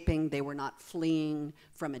escaping, they were not fleeing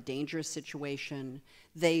from a dangerous situation.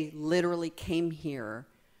 They literally came here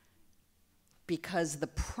because the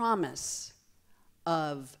promise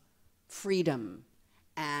of freedom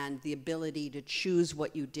and the ability to choose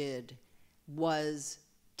what you did was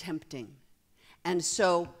tempting. And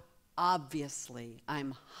so, obviously,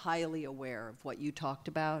 I'm highly aware of what you talked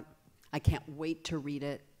about. I can't wait to read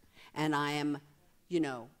it. And I am, you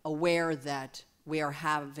know, aware that we are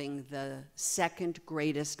having the second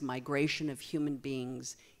greatest migration of human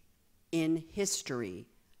beings in history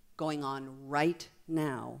going on right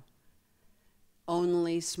now,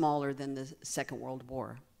 only smaller than the Second World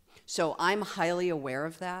War. So I'm highly aware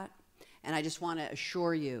of that, and I just want to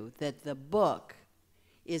assure you that the book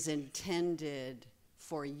is intended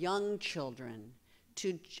for young children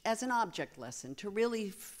to, as an object lesson, to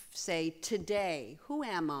really say, today, who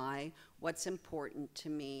am I? What's important to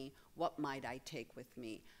me? What might I take with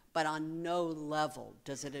me? But on no level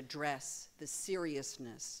does it address the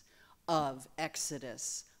seriousness of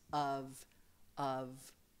exodus, of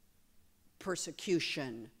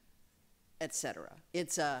persecution, etc.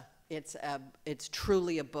 It's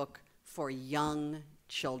truly a book for young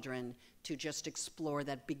children to just explore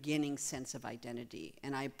that beginning sense of identity.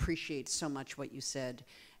 And I appreciate so much what you said,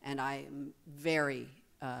 and I'm very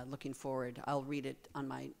looking forward. I'll read it on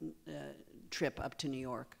my trip up to New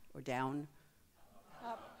York, or down.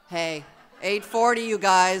 Hey, 8:40, you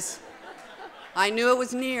guys. I knew it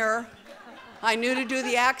was near. I knew to do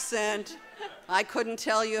the accent. I couldn't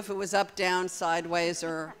tell you if it was up, down, sideways,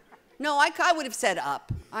 or... No, I would have said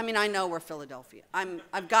up. I mean, I know we're Philadelphia.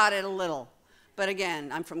 I've got it a little. But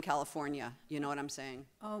again, I'm from California. You know what I'm saying?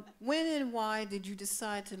 When and why did you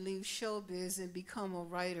decide to leave showbiz and become a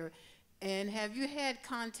writer? And have you had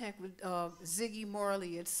contact with Ziggy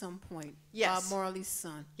Marley at some point? Yes. Bob Marley's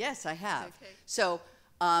son. Yes, I have. Okay. So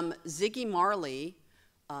Ziggy Marley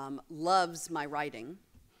loves my writing.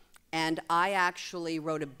 And I actually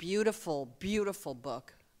wrote a beautiful, beautiful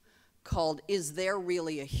book called Is There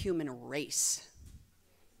Really a Human Race?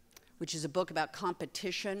 Which is a book about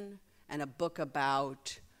competition and a book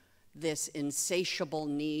about this insatiable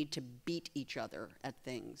need to beat each other at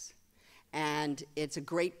things. And it's a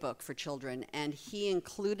great book for children. And he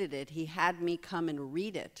included it. He had me come and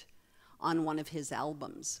read it on one of his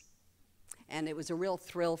albums. And it was a real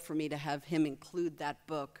thrill for me to have him include that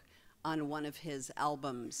book on one of his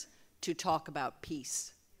albums to talk about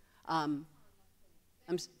peace.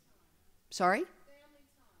 Sorry?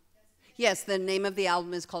 Yes, the name of the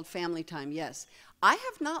album is called Family Time, yes. I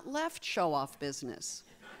have not left show-off business,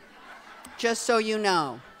 just so you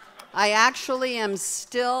know. I actually am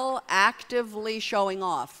still actively showing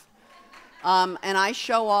off. And I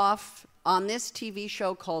show off on this TV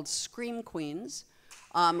show called Scream Queens,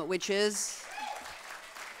 which is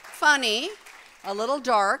funny, a little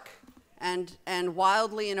dark, and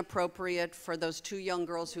wildly inappropriate for those 2 young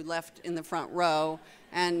girls who left in the front row.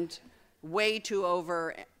 And way too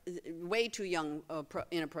young,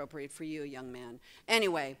 inappropriate for you, young man.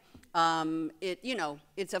 Anyway,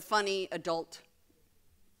 it's a funny adult,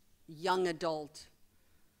 young adult,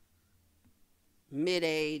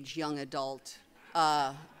 mid-age young adult,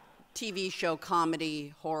 TV show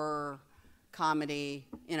comedy, horror, comedy,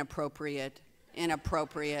 inappropriate,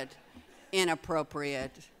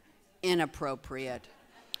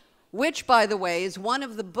 which, by the way, is one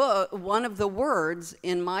of the words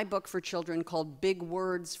in my book for children called Big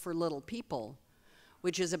Words for Little People,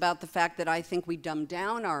 which is about the fact that I think we dumb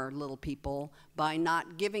down our little people by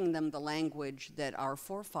not giving them the language that our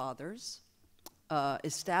forefathers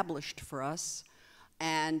established for us.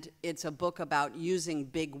 And it's a book about using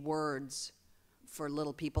big words for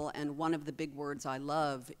little people, and one of the big words I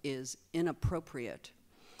love is inappropriate,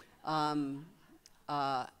 and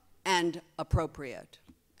appropriate,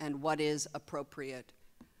 and what is appropriate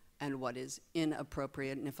and what is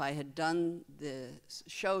inappropriate. And if I had done the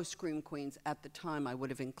show Scream Queens at the time, I would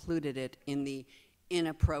have included it in the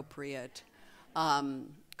inappropriate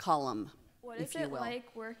column, What if is you it will.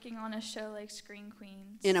 like working on a show like Scream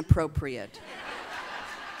Queens? Inappropriate.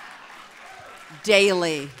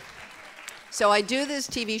 Daily. So I do this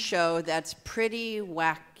TV show that's pretty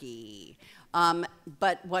wacky.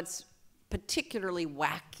 But what's particularly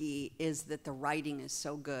wacky is that the writing is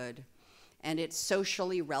so good. And it's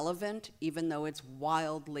socially relevant, even though it's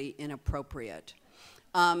wildly inappropriate.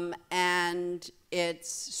 And it's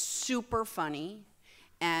super funny.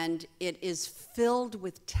 And it is filled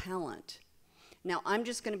with talent. Now, I'm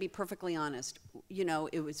just going to be perfectly honest. You know,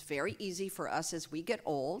 it was very easy for us as we get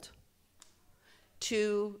old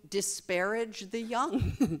to disparage the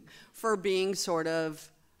young for being sort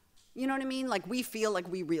of, you know what I mean? Like, we feel like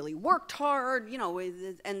we really worked hard, you know,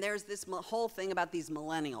 and there's this whole thing about these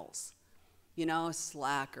millennials, you know,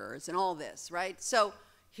 slackers and all this, right? So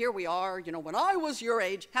here we are, you know, when I was your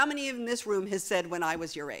age. How many in this room has said when I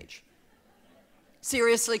was your age?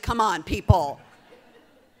 Seriously, come on, people,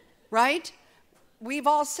 right? We've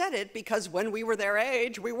all said it because when we were their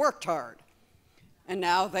age, we worked hard, and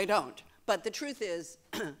now they don't. But the truth is,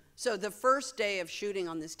 so the first day of shooting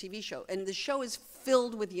on this TV show, and the show is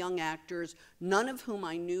filled with young actors, none of whom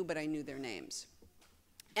I knew, but I knew their names.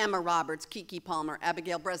 Emma Roberts, Kiki Palmer,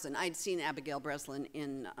 Abigail Breslin. I'd seen Abigail Breslin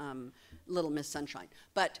in Little Miss Sunshine.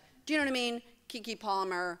 But do you know what I mean? Kiki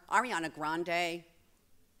Palmer, Ariana Grande.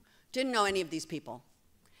 Didn't know any of these people.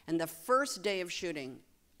 And the first day of shooting,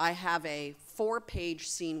 I have a 4-page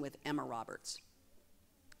scene with Emma Roberts.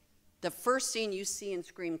 The first scene you see in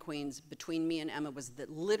Scream Queens between me and Emma was that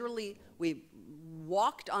literally we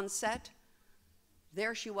walked on set.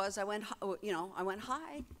 There she was. I went, you know, I went,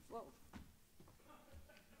 hi. Whoa.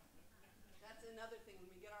 That's another thing when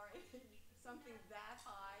we get our age, something that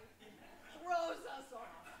high throws us off.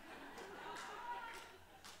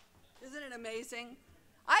 Isn't it amazing?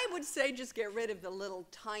 I would say just get rid of the little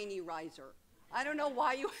tiny riser. I don't know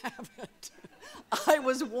why you have it. I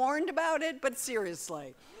was warned about it, but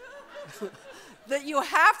seriously. That you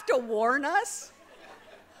have to warn us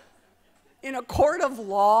in a court of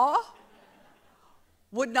law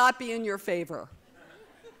would not be in your favor.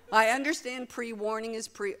 I understand pre-warning is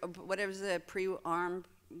whatever the pre-armed,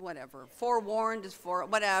 whatever. Forewarned is for,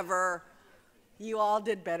 whatever. You all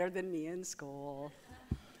did better than me in school.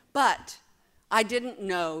 But I didn't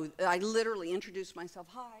know. I literally introduced myself.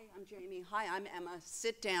 Hi, I'm Jamie. Hi, I'm Emma.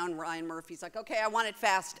 Sit down. Ryan Murphy's like, okay, I want it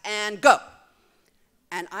fast, and go.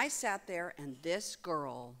 And I sat there, and this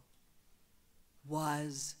girl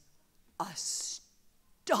was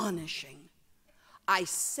astonishing. I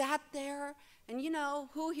sat there, and you know,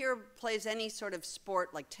 who here plays any sort of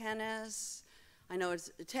sport like tennis? I know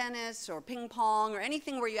it's tennis or ping pong or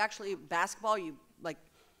anything where you actually, basketball, you like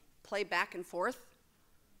play back and forth.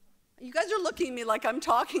 You guys are looking at me like I'm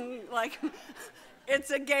talking like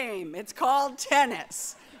it's a game. It's called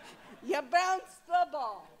tennis. You bounce the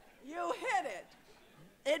ball. You hit it.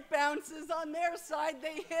 It bounces on their side,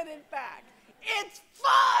 they hit it back. It's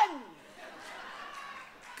fun!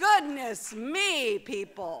 Goodness me,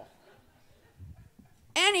 people.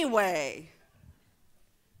 Anyway,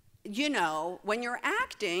 you know, when you're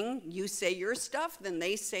acting, you say your stuff, then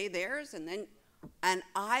they say theirs, and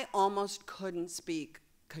I almost couldn't speak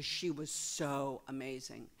because she was so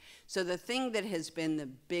amazing. So the thing that has been the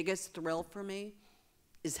biggest thrill for me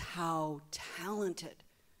is how talented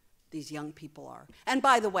these young people are. And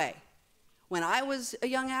by the way, when I was a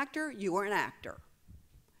young actor, you were an actor.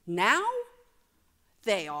 Now,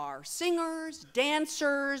 they are singers,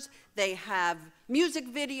 dancers, they have music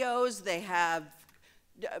videos, they have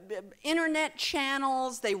internet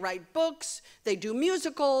channels, they write books, they do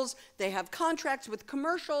musicals, they have contracts with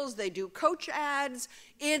commercials, they do coach ads.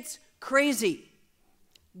 It's crazy,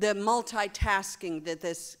 the multitasking that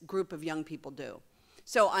this group of young people do.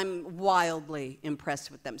 So I'm wildly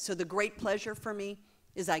impressed with them. So the great pleasure for me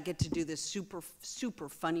is I get to do this super, super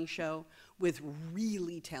funny show with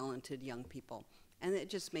really talented young people. And it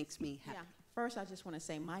just makes me happy. Yeah. First, I just want to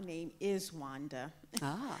say my name is Wanda.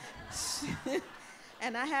 Ah.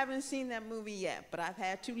 And I haven't seen that movie yet, but I've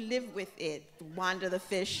had to live with it. Wanda the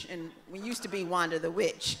fish, and we used to be Wanda the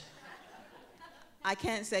witch. I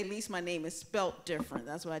can't say at least my name is spelt different.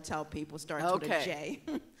 That's what I tell people, starts with a J.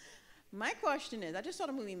 My question is, I just saw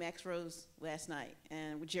the movie Max Rose last night,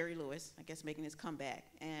 and with Jerry Lewis, I guess making his comeback,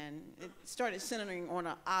 and it started centering on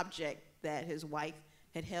an object that his wife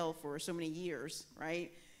had held for so many years,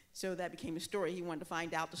 right? So that became a story. He wanted to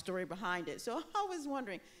find out the story behind it. So I was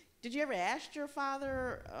wondering, did you ever ask your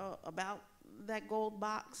father about that gold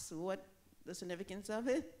box, what the significance of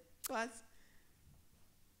it was?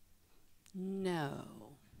 No.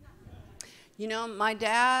 You know, my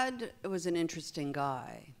dad was an interesting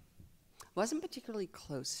guy. Wasn't particularly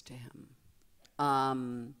close to him.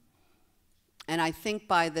 And I think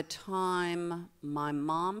by the time my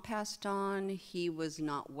mom passed on, he was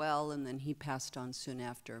not well, and then he passed on soon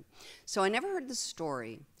after. So I never heard the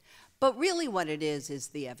story. But really what it is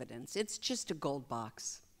the evidence. It's just a gold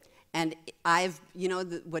box. And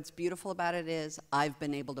what's beautiful about it is I've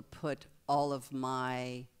been able to put all of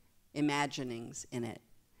my imaginings in it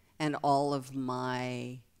and all of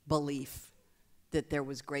my belief that there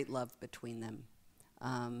was great love between them.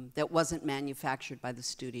 That wasn't manufactured by the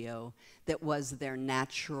studio, that was their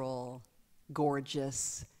natural,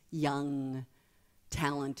 gorgeous, young,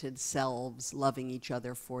 talented selves loving each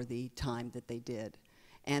other for the time that they did.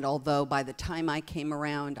 And although by the time I came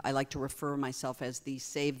around, I like to refer myself as the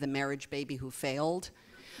save the marriage baby who failed.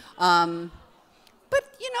 But,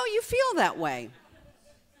 you feel that way.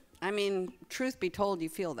 I mean, truth be told, you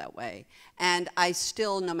feel that way. And I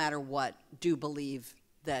still, no matter what, do believe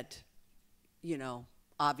that,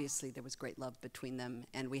 obviously there was great love between them,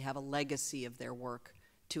 and we have a legacy of their work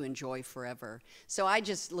to enjoy forever. So I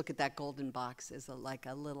just look at that golden box as like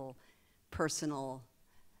a little personal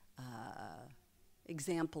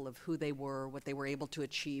example of who they were, what they were able to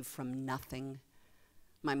achieve from nothing.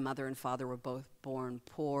 My mother and father were both born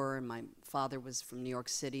poor, and my father was from New York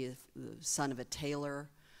City, the son of a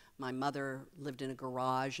tailor. My mother lived in a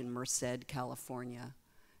garage in Merced, California,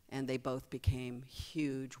 and they both became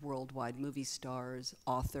huge worldwide movie stars,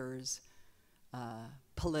 authors,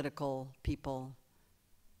 political people,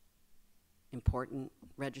 important,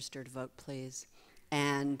 register to vote, please.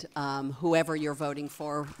 And whoever you're voting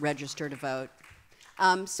for, register to vote.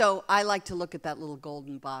 So I like to look at that little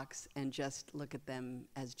golden box and just look at them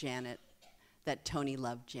as Janet, that Tony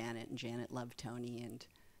loved Janet, and Janet loved Tony, and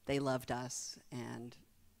they loved us, and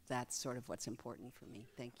that's sort of what's important for me.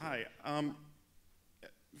 Thank you. Hi.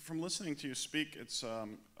 From listening to you speak, it's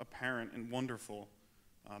apparent and wonderful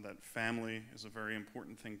that family is a very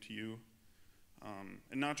important thing to you.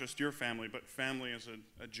 And not just your family, but family as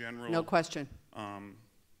a general No question.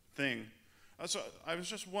 Thing. So I was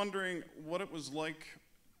just wondering what it was like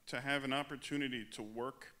to have an opportunity to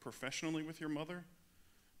work professionally with your mother.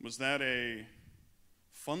 Was that a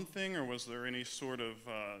fun thing, or was there any sort of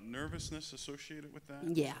nervousness associated with that?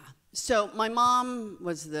 Yeah. So my mom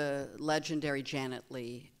was the legendary Janet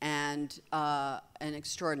Leigh, and an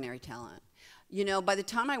extraordinary talent. By the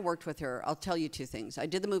time I worked with her, I'll tell you two things. I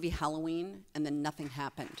did the movie Halloween, and then nothing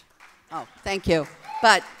happened. Oh, thank you.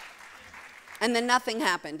 And then nothing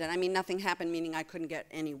happened, and I mean nothing happened meaning I couldn't get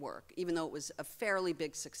any work, even though it was a fairly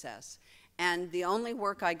big success. And the only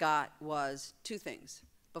work I got was two things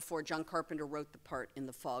before John Carpenter wrote the part in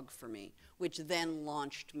The Fog for me, which then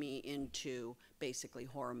launched me into basically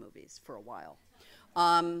horror movies for a while,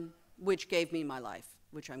 which gave me my life,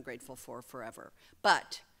 which I'm grateful for forever.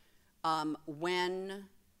 But when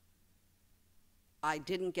I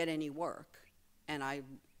didn't get any work and I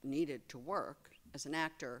needed to work as an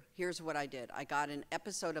actor, here's what I did. I got an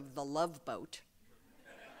episode of The Love Boat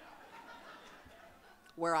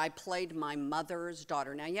where I played my mother's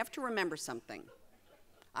daughter. Now, you have to remember something.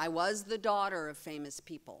 I was the daughter of famous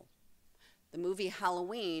people. The movie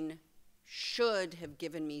Halloween should have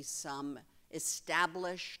given me some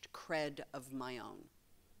established cred of my own.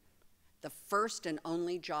 The first and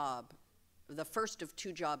only job, the first of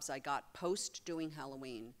two jobs I got post doing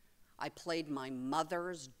Halloween, I played my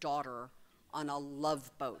mother's daughter on a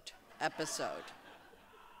Love Boat episode.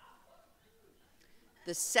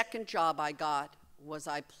 The second job I got was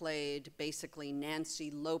I played basically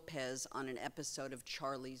Nancy Lopez on an episode of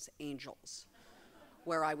Charlie's Angels,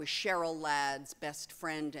 where I was Cheryl Ladd's best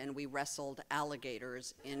friend and we wrestled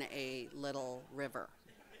alligators in a little river.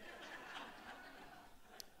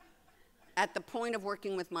 At the point of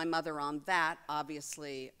working with my mother on that,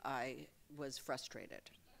 obviously, I was frustrated.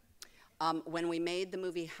 When we made the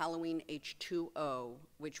movie Halloween H2O,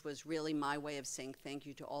 which was really my way of saying thank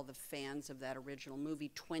you to all the fans of that original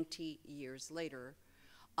movie 20 years later,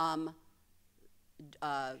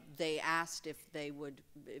 they asked if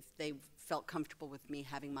they felt comfortable with me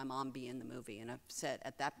having my mom be in the movie. And I've said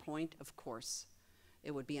at that point, of course,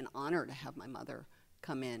 it would be an honor to have my mother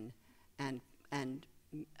come in and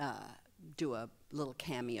do a little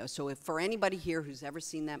cameo. So if for anybody here who's ever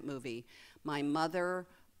seen that movie, my mother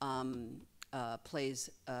plays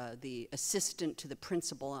the assistant to the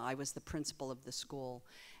principal. I was the principal of the school.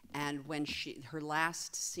 And when her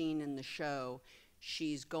last scene in the show,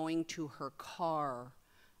 she's going to her car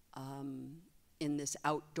in this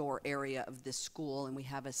outdoor area of this school, and we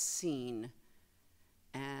have a scene.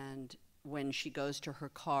 And when she goes to her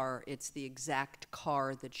car, it's the exact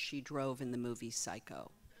car that she drove in the movie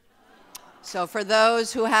Psycho. So for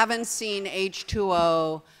those who haven't seen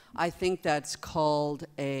H2O, I think that's called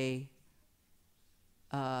a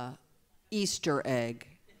Easter egg,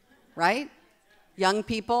 right? Young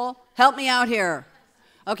people, help me out here.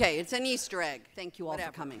 Okay, it's an Easter egg. Thank you all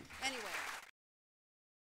for coming. Anyway.